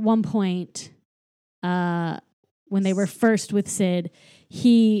was at one point when they were first with Sid,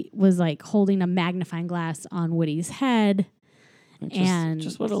 he was like holding a magnifying glass on Woody's head.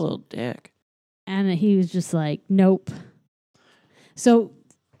 Just what a little dick. And he was just like, nope. So...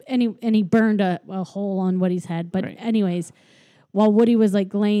 And he burned a hole on Woody's head. But anyways, while Woody was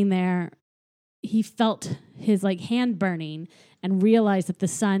like laying there, he felt his like hand burning and realized that the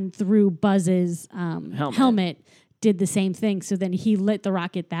sun through Buzz's helmet did the same thing. So then he lit the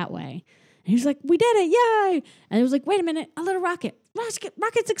rocket that way. And he was like, we did it, yay! And it was like, wait a minute, I lit a rocket.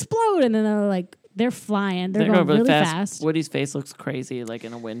 Rockets explode. And then they're flying. They're going really fast. Woody's face looks crazy, like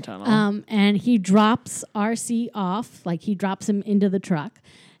in a wind tunnel. And he drops RC off, like he drops him into the truck.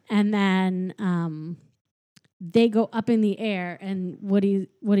 And then they go up in the air, and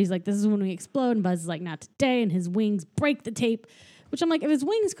Woody's like, this is when we explode. And Buzz is like, not today. And his wings break the tape, which I'm like, if his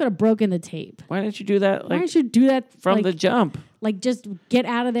wings could have broken the tape. Why didn't you do that? Why didn't you do that from the jump? Like, just get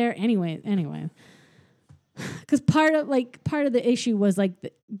out of there anyway. Because part of the issue was like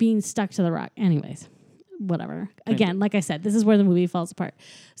being stuck to the rock. Anyways, whatever. Again, like I said, this is where the movie falls apart.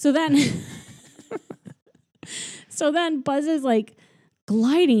 So then Buzz is like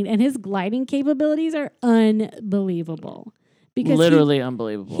gliding, and his gliding capabilities are unbelievable. Because literally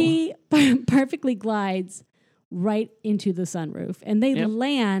unbelievable. He perfectly glides right into the sunroof, and they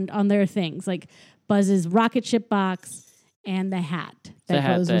land on their things, like Buzz's rocket ship box and the hat that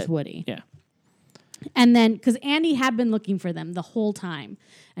goes with Woody. Yeah. And then, because Andy had been looking for them the whole time,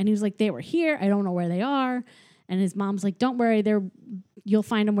 and he was like, they were here. I don't know where they are. And his mom's like, don't worry, you'll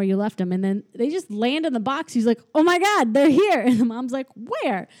find them where you left them. And then they just land in the box. He's like, oh my God, they're here. And the mom's like,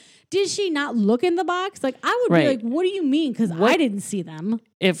 where? Did she not look in the box? Like, I would be like, what do you mean? Because I didn't see them.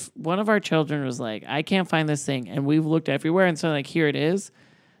 If one of our children was like, I can't find this thing, and we've looked everywhere, and so like, here it is,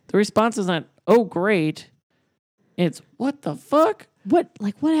 the response is not, oh, great. It's, what the fuck? What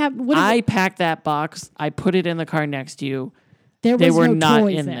happened? I packed that box. I put it in the car next to you. They were no not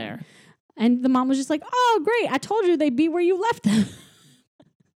toys in there. And the mom was just like, oh, great. I told you they'd be where you left them.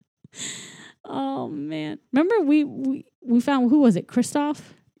 Oh, man. Remember we found, who was it, Kristoff?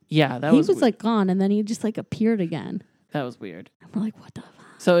 Yeah, he was like gone, and then he just like appeared again. That was weird. And we're like, what the fuck?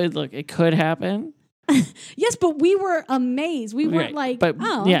 So it could happen. Yes, but we were amazed. We weren't like, but,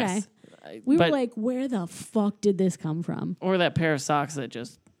 oh, yes. Okay. We were like, where the fuck did this come from? Or that pair of socks that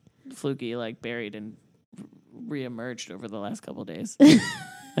just fluky like buried and reemerged over the last couple of days.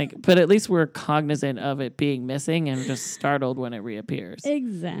 But at least we're cognizant of it being missing and just startled when it reappears.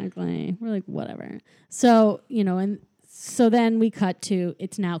 Exactly. We're like, whatever. So, and so then we cut to,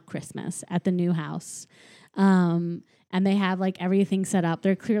 it's now Christmas at the new house. And they have like everything set up.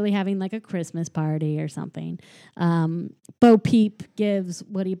 They're clearly having like a Christmas party or something. Bo Peep gives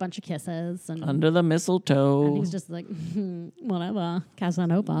Woody a bunch of kisses. And under the mistletoe. And he's just like, whatever,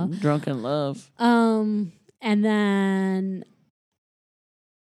 Casanova. Drunk in love. And then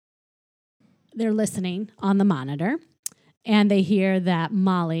they're listening on the monitor, and they hear that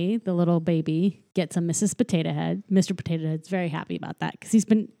Molly, the little baby, gets a Mrs. Potato Head. Mr. Potato Head's very happy about that because he's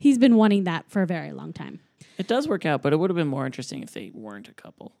been wanting that for a very long time. It does work out, but it would have been more interesting if they weren't a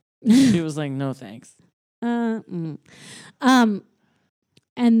couple. She was like, no thanks. And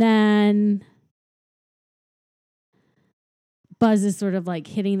then Buzz is sort of like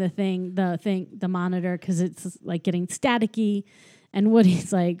hitting the monitor because it's like getting staticky. And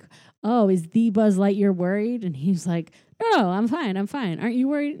Woody's like, oh, is the Buzz Lightyear worried? And he's like, no, I'm fine. Aren't you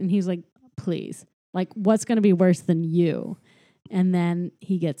worried? And he's like, please, like, what's going to be worse than you? And then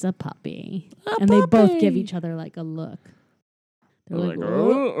he gets a puppy. And they both give each other like a look. They're Like, like,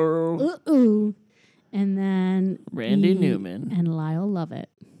 oh, ooh. And then Randy Newman. and Lyle Lovett.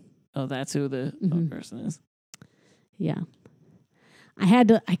 Oh, that's who the person is. Yeah.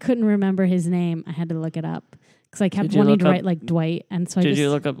 I couldn't remember his name. I had to look it up because I kept Did you wanting look to up- write like Dwight. And so Did you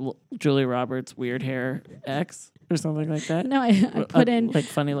look up Julie Roberts' weird hair ex or something like that? No, I put in like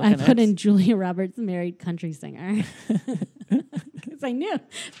funny looking. I put ex? in Julia Roberts, married country singer. Because I knew.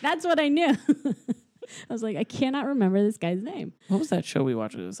 That's what I knew. I was like, I cannot remember this guy's name. What was that show we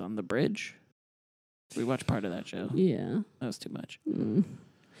watched? It was on The Bridge. We watched part of that show. Yeah. That was too much.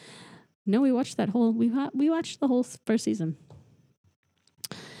 No, we watched that whole. We watched the whole first season.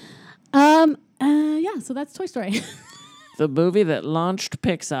 Yeah. So that's Toy Story. The movie that launched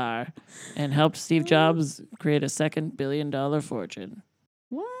Pixar and helped Steve Jobs create a $2 billion fortune.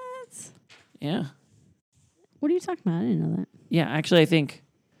 What? Yeah. What are you talking about? I didn't know that. Yeah, actually, I think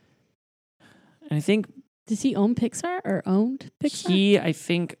Does he own Pixar or owned Pixar? he, I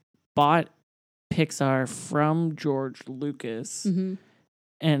think, bought Pixar from George Lucas or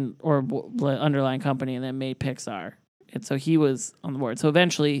the underlying company, and then made Pixar. And so he was on the board. So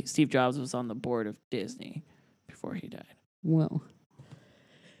eventually, Steve Jobs was on the board of Disney before he died. Whoa.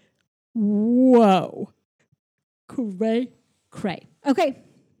 Cray. Okay.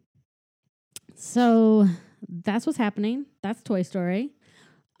 So that's what's happening. That's Toy Story.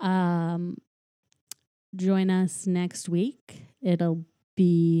 Join us next week. It'll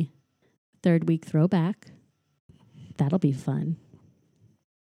be third week throwback. That'll be fun.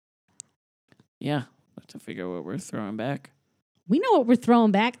 Yeah. Have to figure out what we're throwing back. We know what we're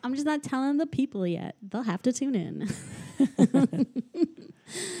throwing back. I'm just not telling the people yet. They'll have to tune in.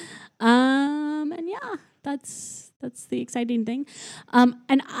 And yeah, that's the exciting thing.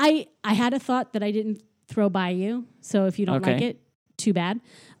 And I had a thought that I didn't throw by you. So if you don't like it, too bad.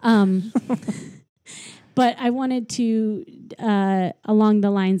 But I wanted to, along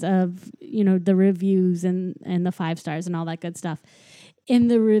the lines of, the reviews and the 5 stars and all that good stuff. In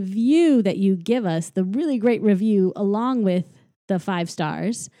the review that you give us, the really great review along with the 5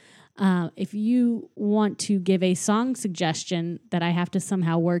 stars, if you want to give a song suggestion that I have to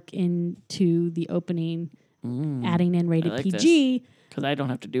somehow work into the opening, adding in rated PG. Because I don't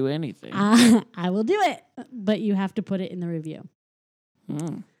have to do anything. I will do it, but you have to put it in the review.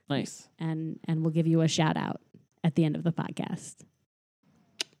 Nice. And we'll give you a shout out at the end of the podcast.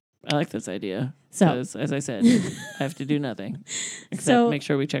 I like this idea. So, as I said, I have to do nothing except make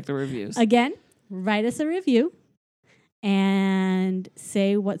sure we check the reviews. Again, write us a review and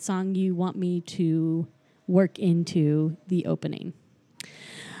say what song you want me to work into the opening.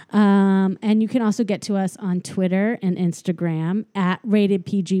 And you can also get to us on Twitter and Instagram at Rated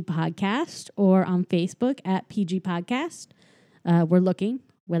PG Podcast or on Facebook at PG Podcast. We're looking,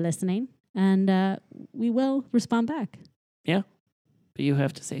 we're listening, and we will respond back. Yeah. But you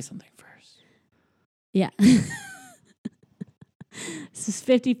have to say something first. Yeah. This is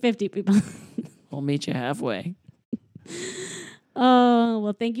 50-50, people. We'll meet you halfway. Oh,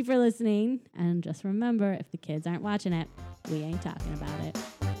 well, thank you for listening. And just remember, if the kids aren't watching it, we ain't talking about it.